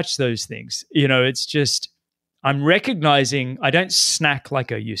don't touch those things. It's just I'm recognizing I don't snack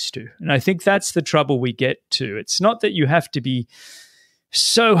like I used to. And I think that's the trouble we get to. It's not that you have to be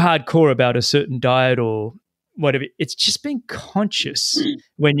so hardcore about a certain diet or whatever. It's just being conscious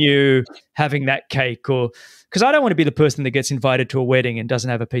when you're having that cake, or because I don't want to be the person that gets invited to a wedding and doesn't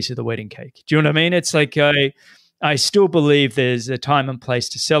have a piece of the wedding cake. Do you know what I mean? It's like I still believe there's a time and place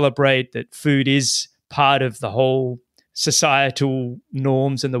to celebrate, that food is part of the whole societal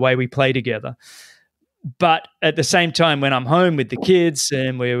norms and the way we play together. But at the same time, when I'm home with the kids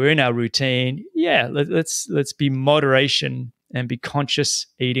and we're in our routine, let's be moderation and be conscious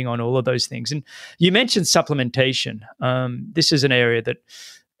eating on all of those things. And you mentioned supplementation. This is an area that,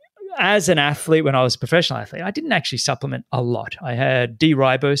 as an athlete, when I was a professional athlete, I didn't actually supplement a lot. I had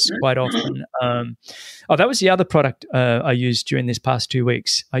D-ribose quite often. That was the other product I used during this past 2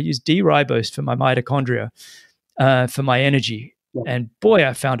 weeks. I used D-ribose for my mitochondria, for my energy. And boy,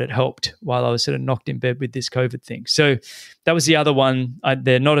 I found it helped while I was sort of knocked in bed with this COVID thing. So that was the other one.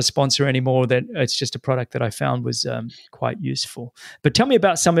 They're not a sponsor anymore. It's just a product that I found was quite useful. But tell me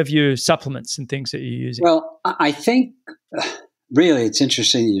about some of your supplements and things that you're using. Well, I think really it's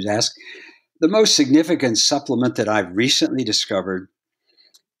interesting you'd ask. The most significant supplement that I've recently discovered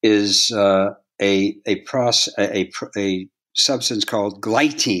is a substance called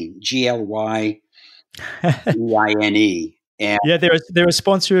glycine, Glycine. They're a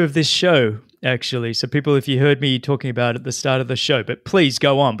sponsor of this show, actually. So people, if you heard me talking about it at the start of the show, but please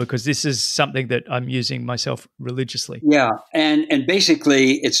go on, because this is something that I'm using myself religiously. Yeah, and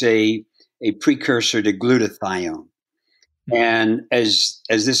basically it's a precursor to glutathione. And as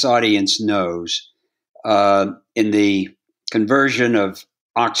this audience knows, in the conversion of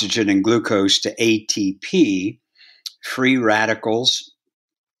oxygen and glucose to ATP, free radicals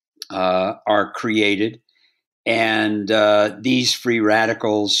are created. And these free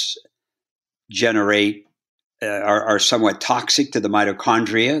radicals are somewhat toxic to the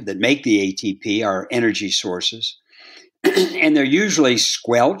mitochondria that make the ATP, our energy sources. And they're usually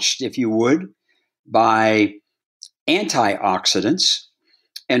squelched, if you would, by antioxidants.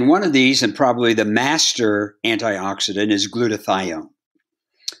 And one of these, and probably the master antioxidant, is glutathione.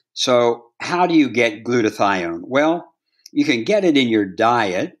 So how do you get glutathione? Well, you can get it in your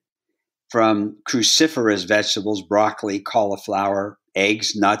diet from cruciferous vegetables, broccoli, cauliflower,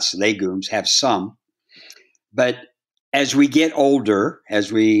 eggs, nuts, legumes, have some. But as we get older,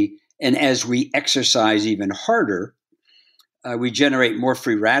 as we exercise even harder, we generate more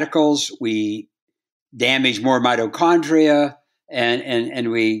free radicals, we damage more mitochondria,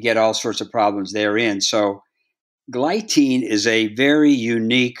 and we get all sorts of problems therein. So glycine is a very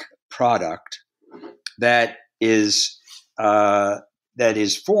unique product that is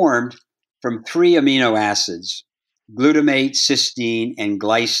formed from 3 amino acids: glutamate, cysteine, and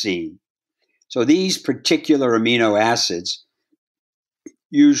glycine. So these particular amino acids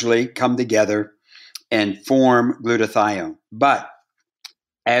usually come together and form glutathione. But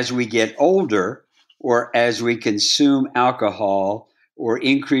as we get older, or as we consume alcohol, or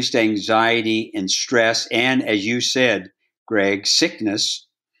increased anxiety and stress, and as you said, Greg, sickness,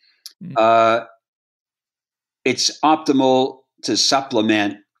 it's optimal to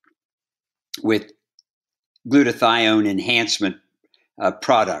supplement with glutathione enhancement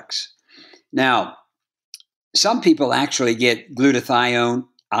products. Now, some people actually get glutathione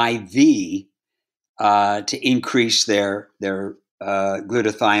IV to increase their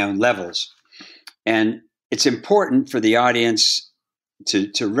glutathione levels. And it's important for the audience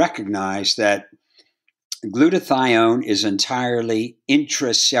to recognize that glutathione is entirely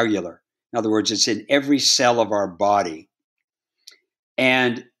intracellular. In other words, it's in every cell of our body.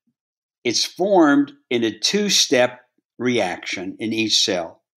 And it's formed in a two-step reaction in each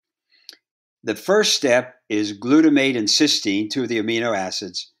cell. The first step is glutamate and cysteine, two of the amino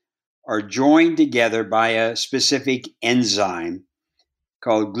acids, are joined together by a specific enzyme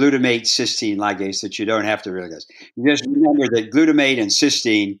called glutamate cysteine ligase that you don't have to realize. You just remember that glutamate and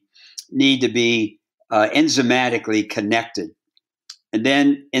cysteine need to be enzymatically connected. And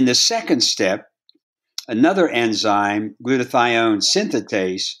then in the second step, another enzyme, glutathione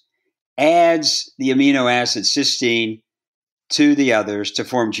synthetase, adds the amino acid cysteine to the others to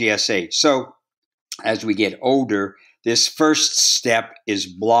form GSH. So as we get older, this first step is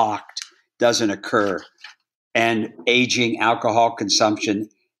blocked, doesn't occur. And aging, alcohol consumption,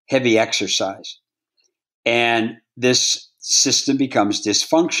 heavy exercise. And this system becomes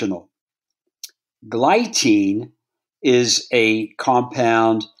dysfunctional. Glycine is a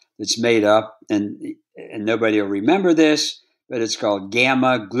compound that's made up, and nobody will remember this, but it's called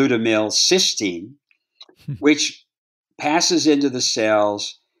gamma glutamyl cysteine, which passes into the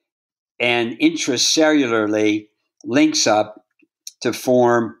cells and intracellularly links up to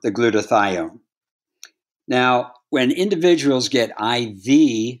form the glutathione. Now, when individuals get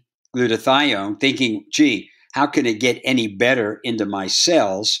IV glutathione, thinking, gee, how can it get any better into my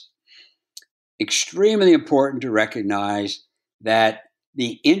cells? Extremely important to recognize that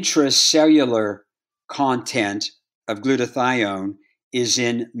the intracellular content of glutathione is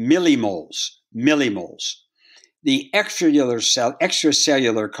in millimoles. The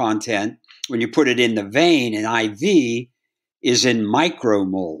extracellular content, when you put it in the vein in IV, is in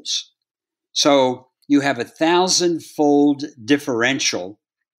micromoles. So you have 1,000-fold differential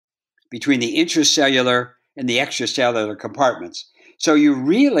between the intracellular and the extracellular compartments. So you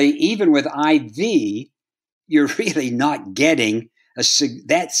really, even with IV, you're really not getting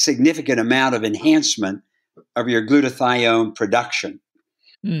that significant amount of enhancement of your glutathione production.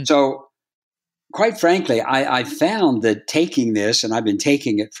 So quite frankly, I found that taking this, and I've been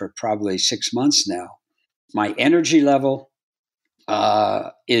taking it for probably 6 months now, my energy level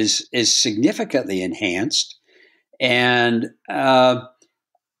is significantly enhanced. And I'm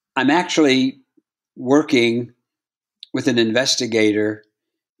actually working with an investigator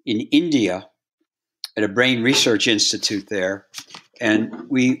in India at a brain research institute there. And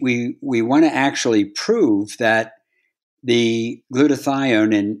we want to actually prove that the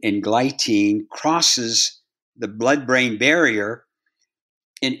glutathione and glycine crosses the blood-brain barrier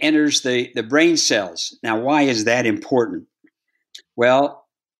and enters the brain cells. Now, why is that important? Well,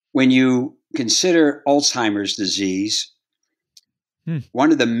 when you consider Alzheimer's disease,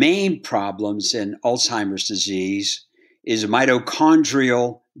 one of the main problems in Alzheimer's disease is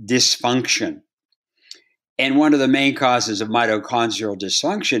mitochondrial dysfunction. And one of the main causes of mitochondrial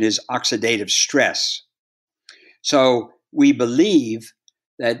dysfunction is oxidative stress. So we believe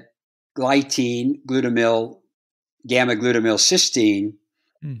that glycine, gamma glutamyl cysteine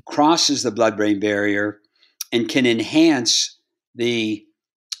crosses the blood-brain barrier and can enhance the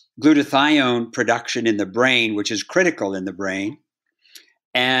glutathione production in the brain, which is critical in the brain.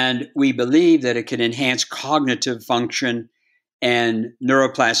 And we believe that it can enhance cognitive function and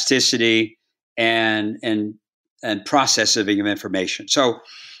neuroplasticity and processing of information. So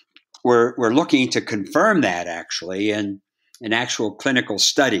we're looking to confirm that actually in actual clinical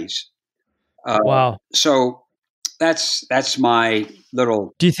studies. Wow. So that's my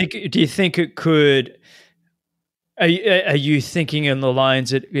little. Do you think it could? Are you thinking in the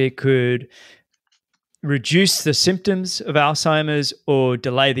lines that it could reduce the symptoms of Alzheimer's or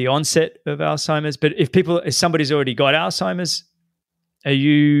delay the onset of Alzheimer's? But if somebody's already got Alzheimer's, are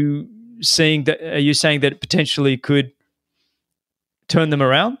you saying that it potentially could turn them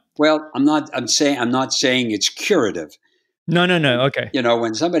around? Well, I'm not saying it's curative. No. Okay.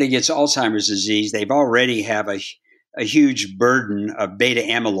 When somebody gets Alzheimer's disease, they've already have a huge burden of beta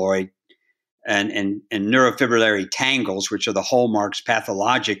amyloid and neurofibrillary tangles, which are the hallmarks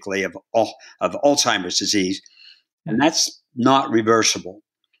pathologically of Alzheimer's disease, and that's not reversible.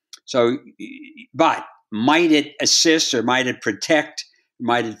 So, but might it assist, or might it protect,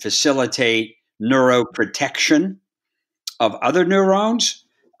 might it facilitate neuroprotection of other neurons?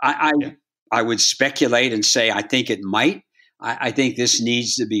 I would speculate and say I think it might. I think this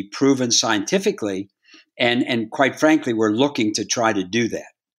needs to be proven scientifically, And quite frankly, we're looking to try to do that.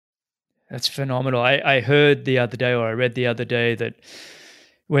 That's phenomenal. I heard the other day, or I read the other day, that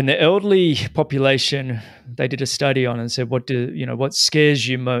when the elderly population, they did a study on and said, what scares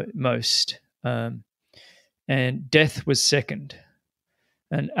you most? And death was second,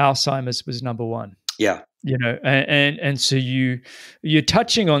 and Alzheimer's was number one. Yeah. And so you're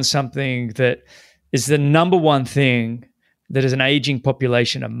touching on something that is the number one thing that as an aging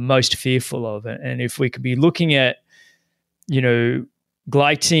population are most fearful of. And if we could be looking at,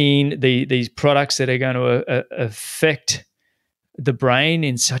 glycine, these products that are going to affect the brain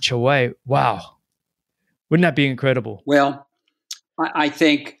in such a way, wow, wouldn't that be incredible? Well, I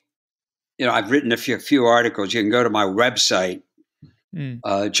think, I've written a few articles. You can go to my website,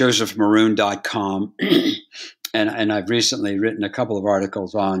 josephmaroon.com, and I've recently written a couple of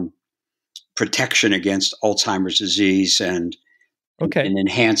articles on protection against Alzheimer's disease and an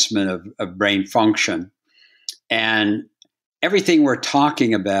enhancement of brain function. And everything we're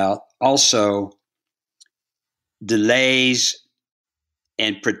talking about also delays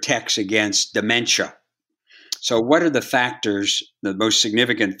and protects against dementia. So what are the factors, the most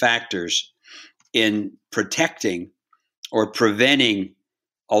significant factors in protecting or preventing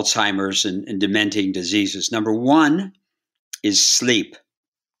Alzheimer's and dementing diseases? Number one is sleep.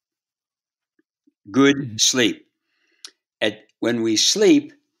 Good sleep. When we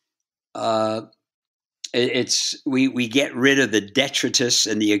sleep, we get rid of the detritus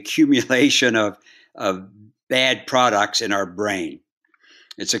and the accumulation of bad products in our brain.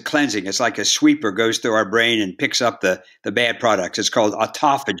 It's a cleansing. It's like a sweeper goes through our brain and picks up the bad products. It's called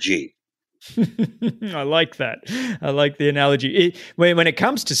autophagy. I like that. I like the analogy. When it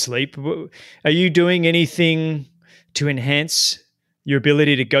comes to sleep, are you doing anything to enhance your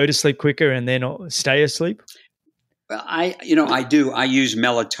ability to go to sleep quicker and then stay asleep? Well, I do. I use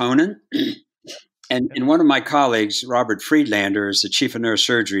melatonin. And one of my colleagues, Robert Friedlander, is the chief of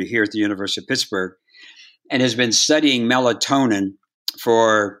neurosurgery here at the University of Pittsburgh and has been studying melatonin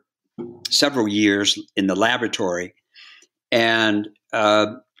for several years in the laboratory. And,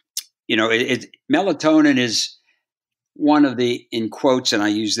 melatonin is one of the, in quotes, and I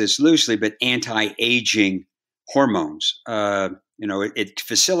use this loosely, but anti-aging hormones. It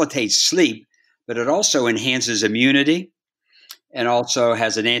facilitates sleep, but it also enhances immunity and also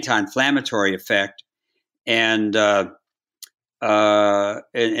has an anti-inflammatory effect. And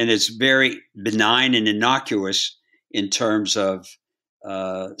it's very benign and innocuous in terms of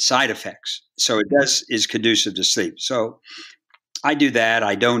side effects. So it is conducive to sleep. So I do that.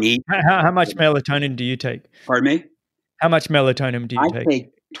 I don't eat. How much melatonin do you take? Pardon me? How much melatonin do you take? I take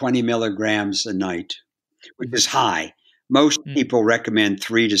 20 milligrams a night, which is high. Most people recommend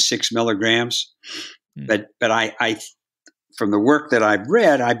 3 to 6 milligrams. But I, from the work that I've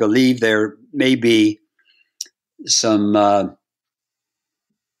read, I believe there may be some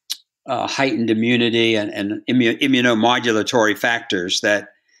heightened immunity and immunomodulatory factors that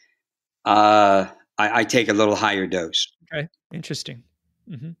I take a little higher dose. Okay, interesting.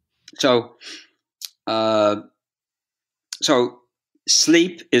 Mm-hmm. So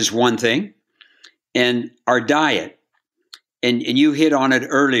sleep is one thing, and our diet, and you hit on it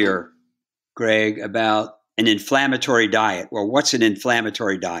earlier, Greg, about an inflammatory diet. Well, what's an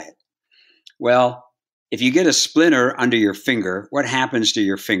inflammatory diet? Well, if you get a splinter under your finger, what happens to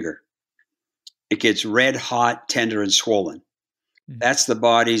your finger? It gets red hot, tender, and swollen. That's the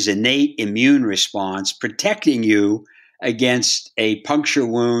body's innate immune response protecting you against a puncture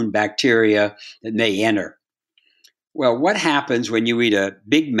wound bacteria that may enter. Well, what happens when you eat a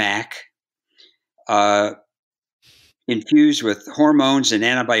Big Mac infused with hormones and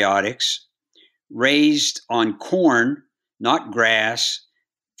antibiotics, raised on corn, not grass,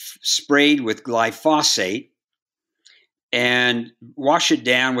 sprayed with glyphosate, and wash it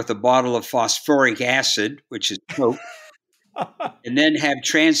down with a bottle of phosphoric acid, which is Coke, and then have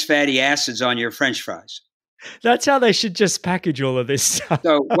trans fatty acids on your French fries? That's how they should just package all of this stuff.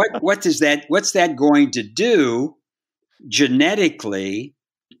 So what's that going to do genetically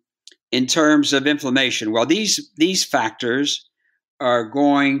in terms of inflammation? Well, these factors are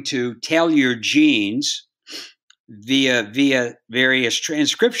going to tell your genes via various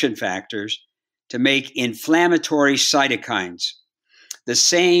transcription factors to make inflammatory cytokines, the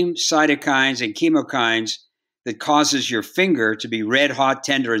same cytokines and chemokines that causes your finger to be red hot,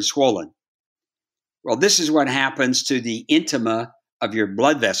 tender, and swollen. Well, this is what happens to the intima of your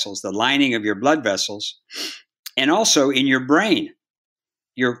blood vessels, the lining of your blood vessels, and also in your brain,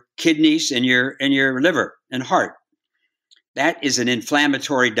 your kidneys and your liver and heart. That is an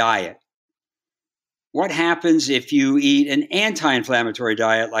inflammatory diet. What happens if you eat an anti-inflammatory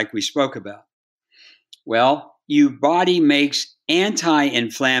diet like we spoke about? Well, your body makes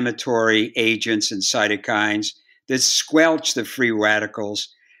anti-inflammatory agents and cytokines that squelch the free radicals,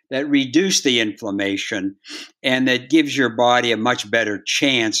 that reduce the inflammation, and that gives your body a much better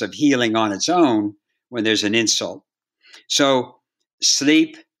chance of healing on its own when there's an insult. So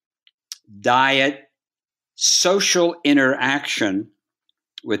sleep, diet, social interaction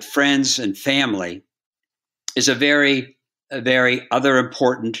with friends and family is a very other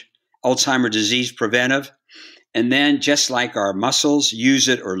important Alzheimer's disease preventive. And then, just like our muscles, use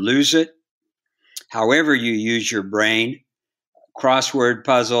it or lose it. However you use your brain, crossword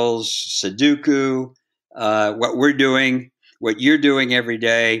puzzles, Sudoku, what you're doing every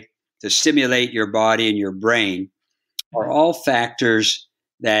day to stimulate your body and your brain are all factors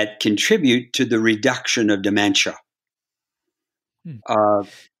that contribute to the reduction of dementia. And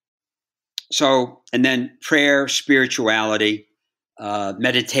then prayer, spirituality,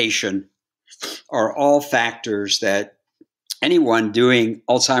 meditation are all factors that anyone doing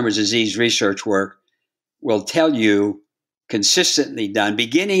Alzheimer's disease research work will tell you consistently done,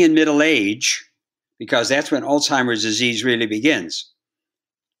 beginning in middle age, because that's when Alzheimer's disease really begins,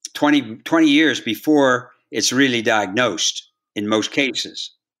 20 years before it's really diagnosed in most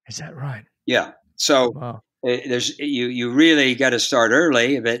cases. Is that right? Yeah. So wow. You really got to start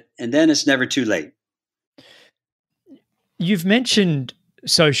early, and then it's never too late. You've mentioned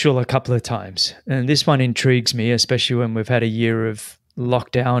social a couple of times, and this one intrigues me, especially when we've had a year of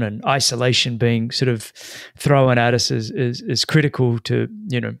lockdown and isolation being sort of thrown at us as critical to,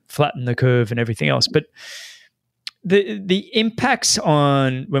 flatten the curve and everything else. But the impacts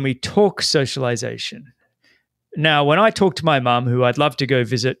on when we talk socialization. Now, when I talk to my mum, who I'd love to go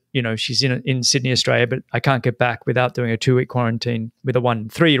visit, she's in Sydney, Australia, but I can't get back without doing a 2-week quarantine with a 1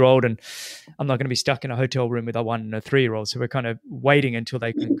 and 3-year-old, and I'm not going to be stuck in a hotel room with a 1 and a 3-year-old. So we're kind of waiting until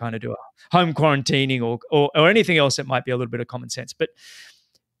they can kind of do a home quarantining or anything else that might be a little bit of common sense. But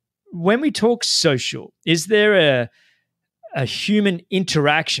when we talk social, is there a human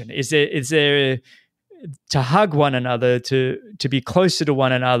interaction? Is there to hug one another, to be closer to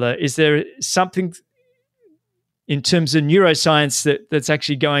one another? Is there something in terms of neuroscience that's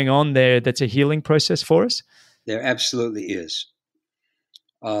actually going on there that's a healing process for us? There absolutely is.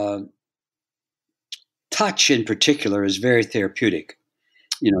 Touch in particular is very therapeutic,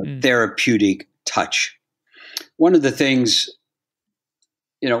 therapeutic touch. One of the things,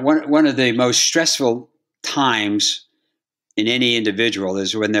 one of the most stressful times in any individual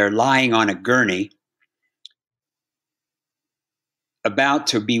is when they're lying on a gurney about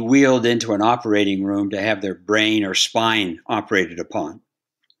to be wheeled into an operating room to have their brain or spine operated upon.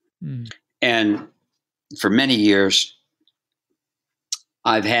 And for many years,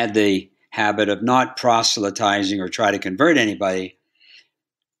 I've had the habit of not proselytizing or try to convert anybody,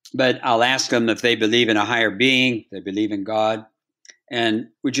 but I'll ask them if they believe in a higher being, they believe in God, and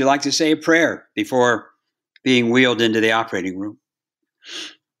would you like to say a prayer before being wheeled into the operating room?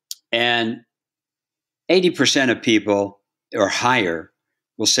 And 80% of people or higher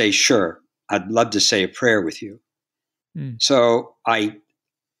will say, sure, I'd love to say a prayer with you. So I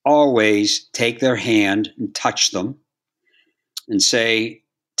always take their hand and touch them and say,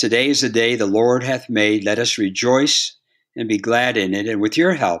 today is the day the Lord hath made. Let us rejoice and be glad in it. And with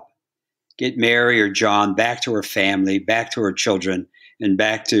your help, get Mary or John back to her family, back to her children, and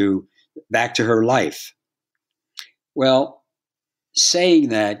back to her life. Well, saying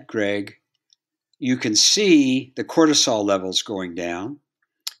that, Greg, you can see the cortisol levels going down.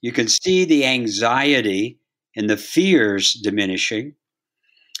 You can see the anxiety and the fears diminishing.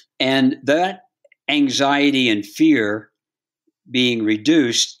 And that anxiety and fear being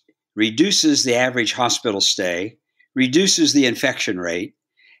reduces the average hospital stay, reduces the infection rate,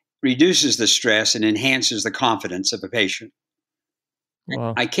 reduces the stress, and enhances the confidence of a patient.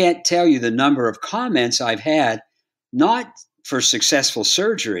 Wow. I can't tell you the number of comments I've had, not for successful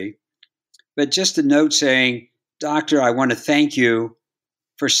surgery, but just a note saying, doctor, I want to thank you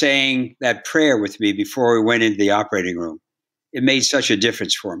for saying that prayer with me before we went into the operating room. It made such a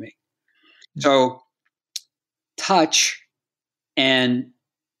difference for me. So touch and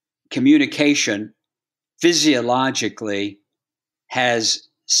communication physiologically has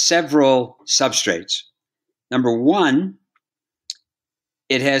several substrates. Number one,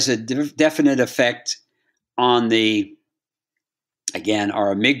 it has a definite effect on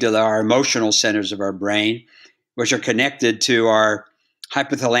our amygdala, our emotional centers of our brain, which are connected to our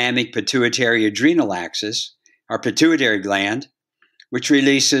hypothalamic pituitary adrenal axis, our pituitary gland, which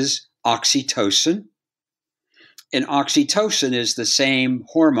releases oxytocin. And oxytocin is the same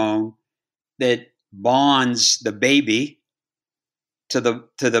hormone that bonds the baby to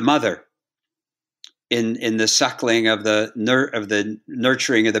the mother. in the suckling of the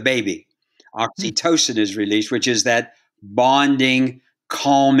nurturing of the baby. Oxytocin is released, which is that bonding,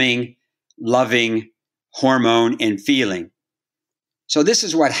 calming, loving hormone and feeling. So this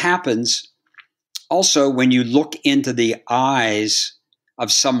is what happens also when you look into the eyes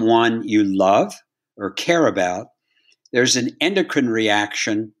of someone you love or care about. There's an endocrine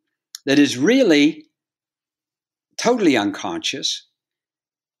reaction that is really totally unconscious,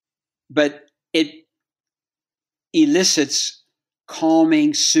 but it elicits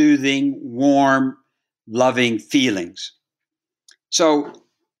calming, soothing, warm, loving feelings. So,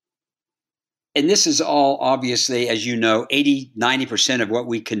 and this is all obviously, as you know, 80-90% of what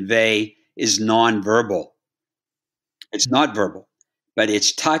we convey is nonverbal. It's not verbal, but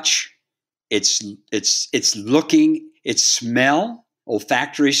it's touch, it's looking, its smell,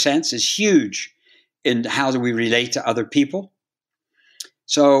 olfactory sense is huge in how do we relate to other people.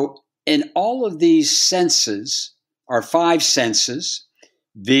 So in all of these senses, our 5 senses,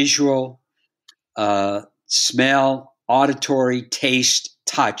 visual, smell, auditory, taste,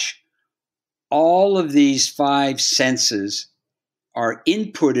 touch, all of these 5 senses are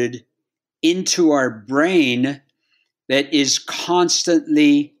inputted into our brain that is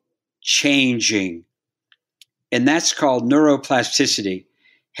constantly changing. And that's called neuroplasticity.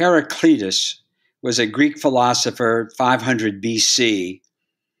 Heraclitus was a Greek philosopher, 500 BC,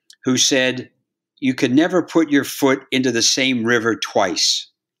 who said, you can never put your foot into the same river twice.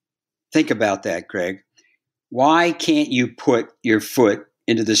 Think about that, Greg. Why can't you put your foot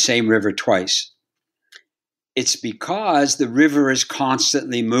into the same river twice? It's because the river is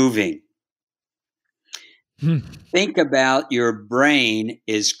constantly moving. Think about your brain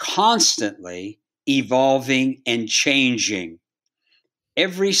is constantly evolving and changing.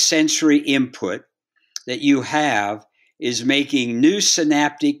 Every sensory input that you have is making new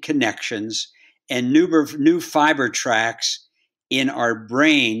synaptic connections and new fiber tracks in our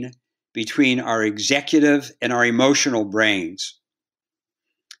brain between our executive and our emotional brains.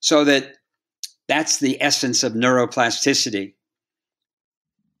 So that's the essence of neuroplasticity.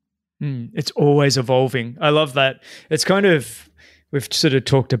 It's always evolving. I love that. It's kind of, we've sort of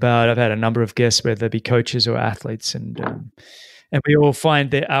talked about, I've had a number of guests, whether they be coaches or athletes, and we all find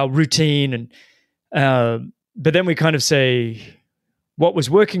that our routine, and but then we kind of say, what was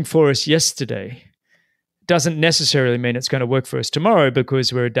working for us yesterday doesn't necessarily mean it's going to work for us tomorrow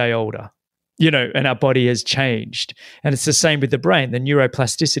because we're a day older, and our body has changed. And it's the same with the brain. The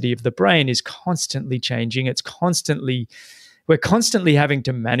neuroplasticity of the brain is constantly changing. We're constantly having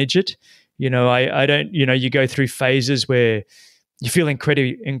to manage it. I don't, you go through phases where you feel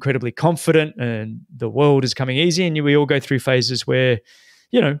incredibly confident and the world is coming easy. And we all go through phases where,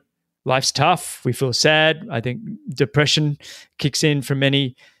 life's tough. We feel sad. I think depression kicks in for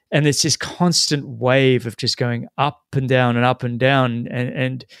many. And there's this constant wave of just going up and down and up and down.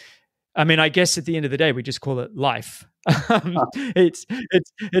 And I mean, I guess at the end of the day, we just call it life. It's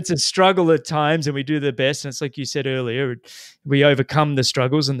a struggle at times, and we do the best. And it's like you said earlier, we overcome the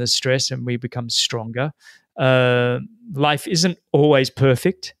struggles and the stress, and we become stronger. Life isn't always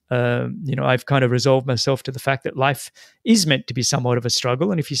perfect. I've kind of resolved myself to the fact that life is meant to be somewhat of a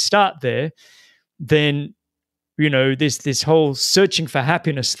struggle. And if you start there, then this whole searching for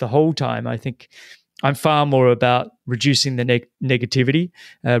happiness the whole time. I think I'm far more about reducing the negativity,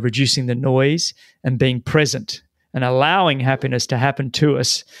 reducing the noise, and being present and allowing happiness to happen to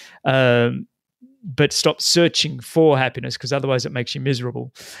us, but stop searching for happiness, because otherwise it makes you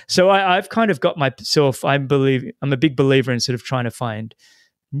miserable. So I've kind of got myself, I'm a big believer in sort of trying to find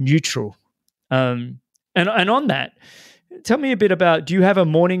neutral. And on that, tell me a bit about, do you have a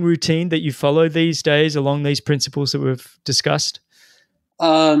morning routine that you follow these days along these principles that we've discussed?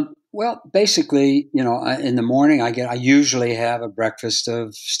 Well, basically, in the morning I usually have a breakfast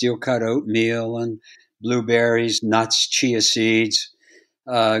of steel-cut oatmeal and blueberries, nuts, chia seeds,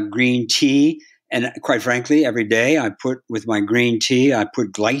 green tea. And quite frankly, every day with my green tea, I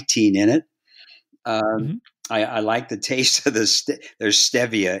put glycine in it. I like the taste of there's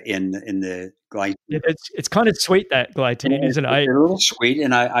stevia in the glycine. Yeah, it's kind of sweet, that glycine, isn't it? It's a little sweet,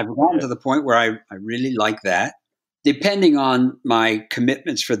 and I've gotten to the point where I really like that. Depending on my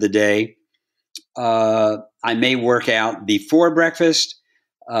commitments for the day, I may work out before breakfast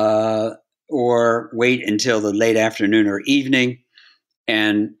or wait until the late afternoon or evening,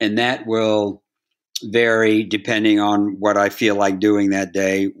 and that will vary depending on what I feel like doing that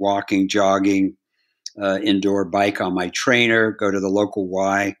day: walking, jogging, indoor bike on my trainer, go to the local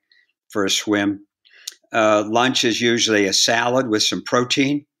Y for a swim. Lunch is usually a salad with some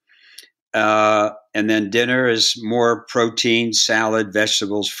protein. And then dinner is more protein, salad,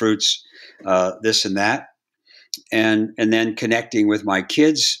 vegetables, fruits. this and that, and then connecting with my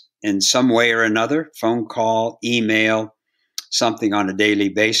kids in some way or another, phone call, email, something on a daily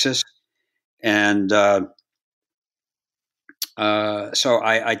basis. And so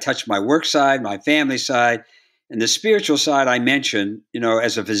I touch my work side, my family side, and the spiritual side I mentioned,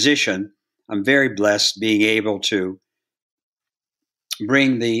 as a physician, I'm very blessed being able to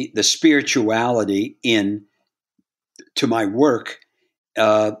bring the spirituality in to my work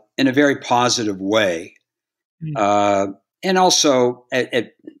in a very positive way. And also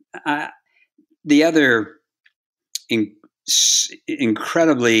the other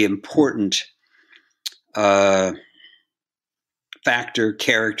incredibly important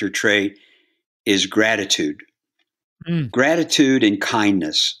character trait is gratitude. Gratitude and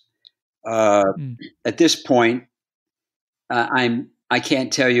kindness. At this point, I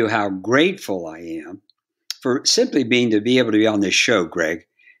can't tell you how grateful I am for simply to be able to be on this show, Greg,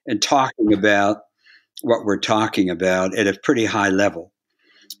 and talking about what we're talking about at a pretty high level,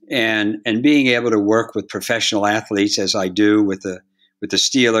 and being able to work with professional athletes as I do with the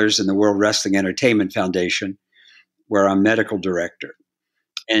Steelers and the World Wrestling Entertainment Foundation, where I'm medical director,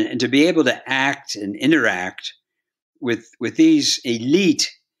 and to be able to act and interact with these elite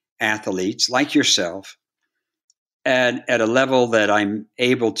athletes like yourself, and at a level that I'm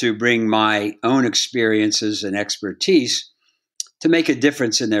able to bring my own experiences and expertise to make a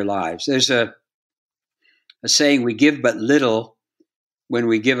difference in their lives. There's a saying, we give but little when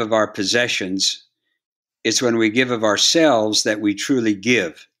we give of our possessions. It's when we give of ourselves that we truly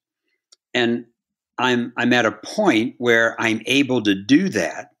give. And I'm at a point where I'm able to do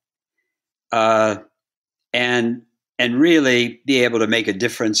that, and really be able to make a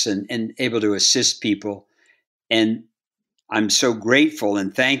difference and able to assist people. And I'm so grateful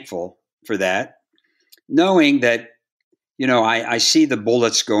and thankful for that, knowing that, I see the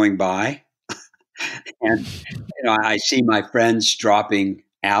bullets going by and, I see my friends dropping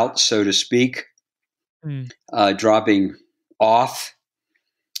out, so to speak, dropping off.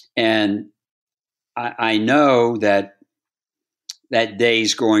 And I know that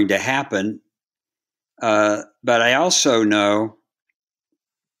day's going to happen. But I also know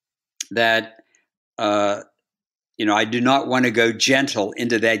that, I do not want to go gentle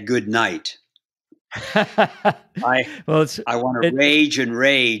into that good night. I want to rage and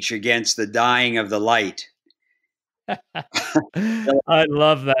rage against the dying of the light. I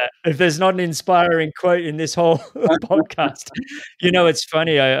love that. If there's not an inspiring quote in this whole podcast, it's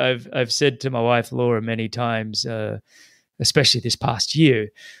funny. I've said to my wife Laura many times, especially this past year,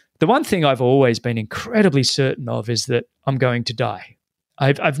 the one thing I've always been incredibly certain of is that I'm going to die.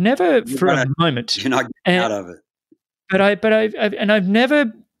 I've never a moment. You're not getting out of it. But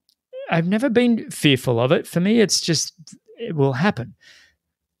I've never been fearful of it. For me, it's just, it will happen.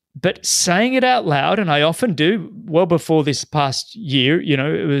 But saying it out loud, and I often do, well before this past year,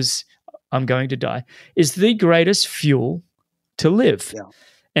 it was, I'm going to die, is the greatest fuel to live. Yeah.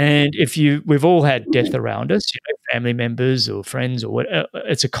 And we've all had death around us, family members or friends or whatever.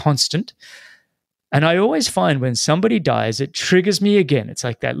 It's a constant. And I always find when somebody dies, it triggers me again. It's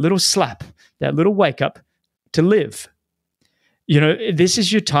like that little slap, that little wake up to live. This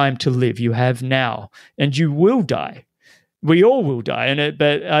is your time to live. You have now, and you will die. We all will die.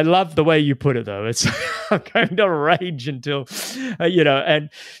 But I love the way you put it, though. It's I'm going to rage until, and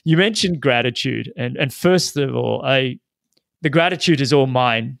you mentioned gratitude. And first of all, the gratitude is all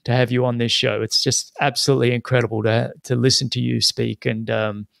mine to have you on this show. It's just absolutely incredible to listen to you speak. And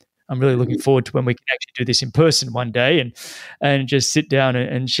I'm really looking forward to when we can actually do this in person one day and just sit down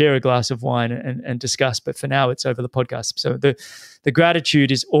and share a glass of wine and discuss. But for now, it's over the podcast. So the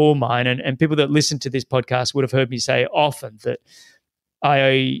gratitude is all mine. And people that listen to this podcast would have heard me say often that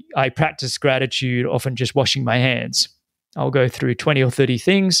I practice gratitude, often just washing my hands. I'll go through 20 or 30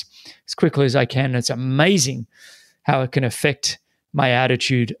 things as quickly as I can. And it's amazing how it can affect my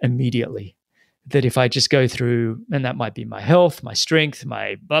attitude immediately. That if I just go through, and that might be my health, my strength,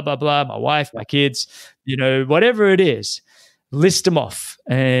 my blah, blah, blah, my wife, my kids, whatever it is, list them off.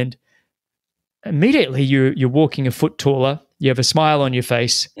 And immediately you're walking a foot taller, you have a smile on your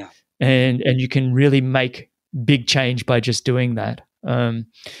face, and you can really make big change by just doing that.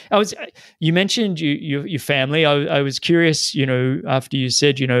 You mentioned your family. I was curious, after you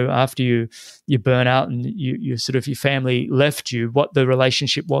said, after you burn out and you sort of your family left you, what the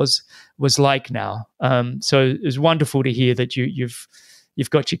relationship was like now. So it was wonderful to hear that you've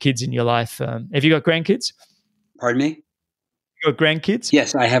got your kids in your life. Have you got grandkids? Pardon me? You got grandkids?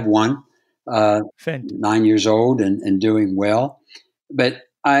 Yes, I have one, 9 years old and doing well. But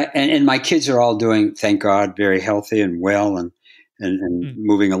and my kids are all doing, thank God, very healthy and well and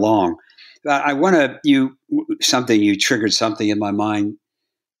moving along. I want to, you triggered something in my mind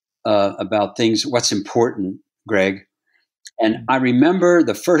about things, what's important, Greg. And I remember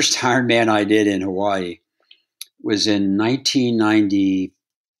the first Ironman I did in Hawaii was in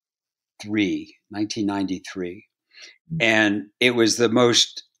 1993. And it was the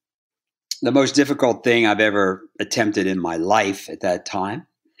most difficult thing I've ever attempted in my life at that time.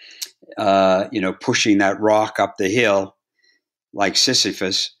 Pushing that rock up the hill like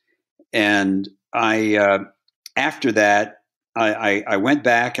Sisyphus. And after that, I went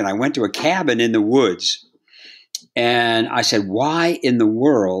back and I went to a cabin in the woods. And I said, why in the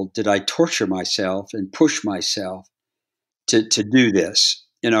world did I torture myself and push myself to do this?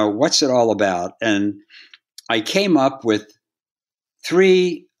 What's it all about? And I came up with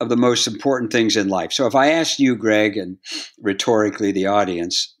 3 of the most important things in life. So if I asked you, Greg, and rhetorically the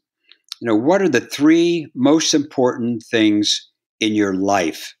audience, what are the 3 most important things in your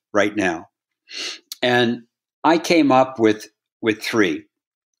life right now? And I came up with 3.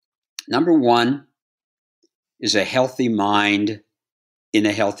 Number 1 is a healthy mind in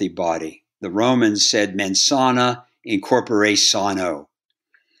a healthy body. The Romans said mens sana in corpore sano.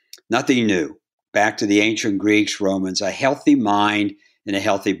 Nothing new. Back to the ancient Greeks, Romans, a healthy mind in a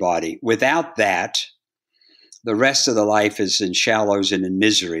healthy body. Without that, the rest of the life is in shallows and in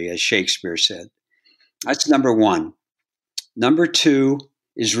misery, as Shakespeare said. That's number 1. Number 2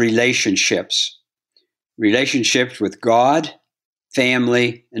 is relationships. Relationships with God,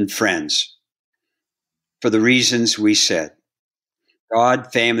 family, and friends. For the reasons we said.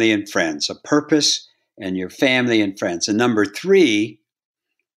 God, family, and friends. A purpose and your family and friends. And number 3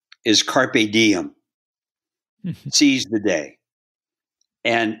 is carpe diem. Seize the day.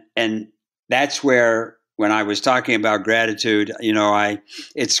 And that's where, when I was talking about gratitude,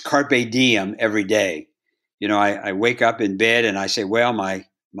 it's carpe diem every day. I wake up in bed and I say, well, my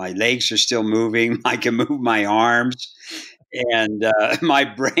legs are still moving. I can move my arms. And my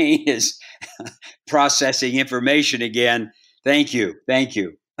brain is processing information again. Thank you. Here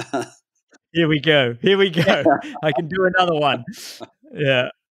we go. I can do another one. Yeah.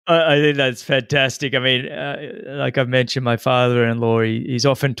 I think that's fantastic. I mean, like I've mentioned, my father-in-law, he's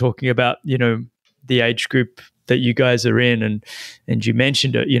often talking about, the age group that you guys are in. And you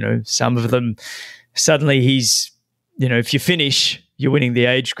mentioned it, some of them, suddenly he's, if you finish, you're winning the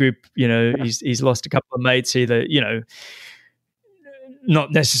age group. He's lost a couple of mates, either,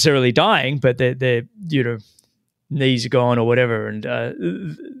 not necessarily dying, but their knees are gone or whatever.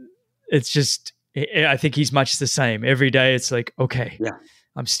 And it's just, I think he's much the same. Every day it's like, okay, yeah,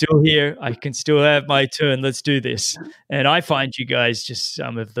 I'm still here. I can still have my turn. Let's do this. And I find you guys just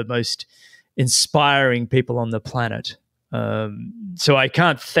some of the most inspiring people on the planet. So I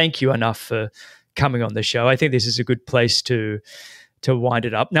can't thank you enough for coming on the show. I think this is a good place to wind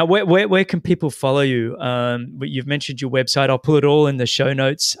it up. Now, where can people follow you? You've mentioned your website. I'll put it all in the show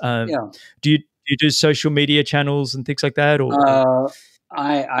notes. Yeah. Do you do social media channels and things like that? Or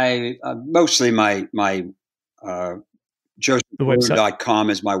I mostly my josephbrewer.com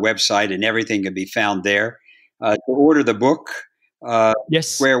is my website, and everything can be found there. To order the book, yes,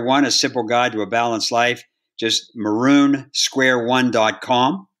 Square One: A Simple Guide to a Balanced Life, just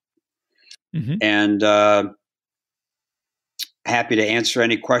maroonsquare1.com. Mm-hmm. And happy to answer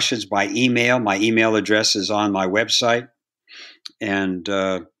any questions by email. My email address is on my website. And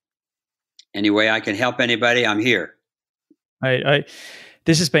any way I can help anybody, I'm here.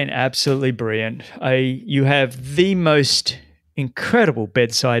 This has been absolutely brilliant. You have the most incredible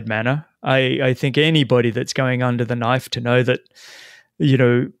bedside manner. I think anybody that's going under the knife to know that,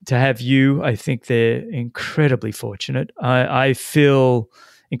 to have you, I think they're incredibly fortunate. I feel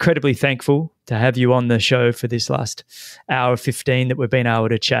incredibly thankful to have you on the show for this last hour 15 that we've been able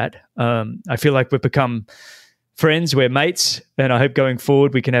to chat. I feel like we've become friends, we're mates, and I hope going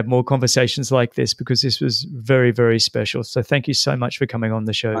forward we can have more conversations like this, because this was very, very special. So thank you so much for coming on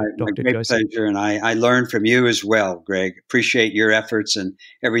the show, Dr. My Joseph. Pleasure, and I learned from you as well, Greg. Appreciate your efforts and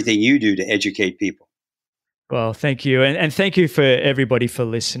everything you do to educate people. Well, thank you. And thank you for everybody for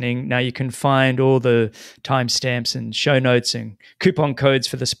listening. Now you can find all the timestamps and show notes and coupon codes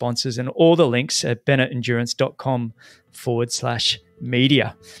for the sponsors and all the links at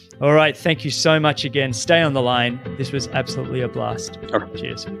bennettendurance.com/media. All right. Thank you so much again. Stay on the line. This was absolutely a blast. Okay.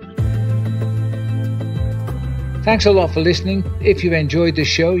 Cheers. Thanks a lot for listening. If you enjoyed the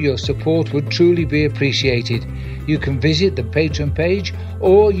show, your support would truly be appreciated. You can visit the Patreon page,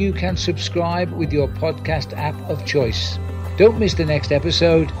 or you can subscribe with your podcast app of choice. Don't miss the next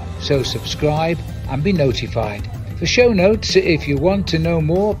episode, so subscribe and be notified. For show notes, if you want to know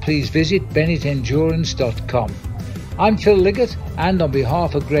more, please visit bennettendurance.com. I'm Phil Liggett, and on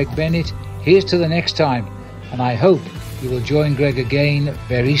behalf of Greg Bennett, Here's to the next time, and I hope you will join Greg again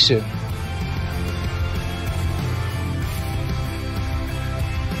very soon.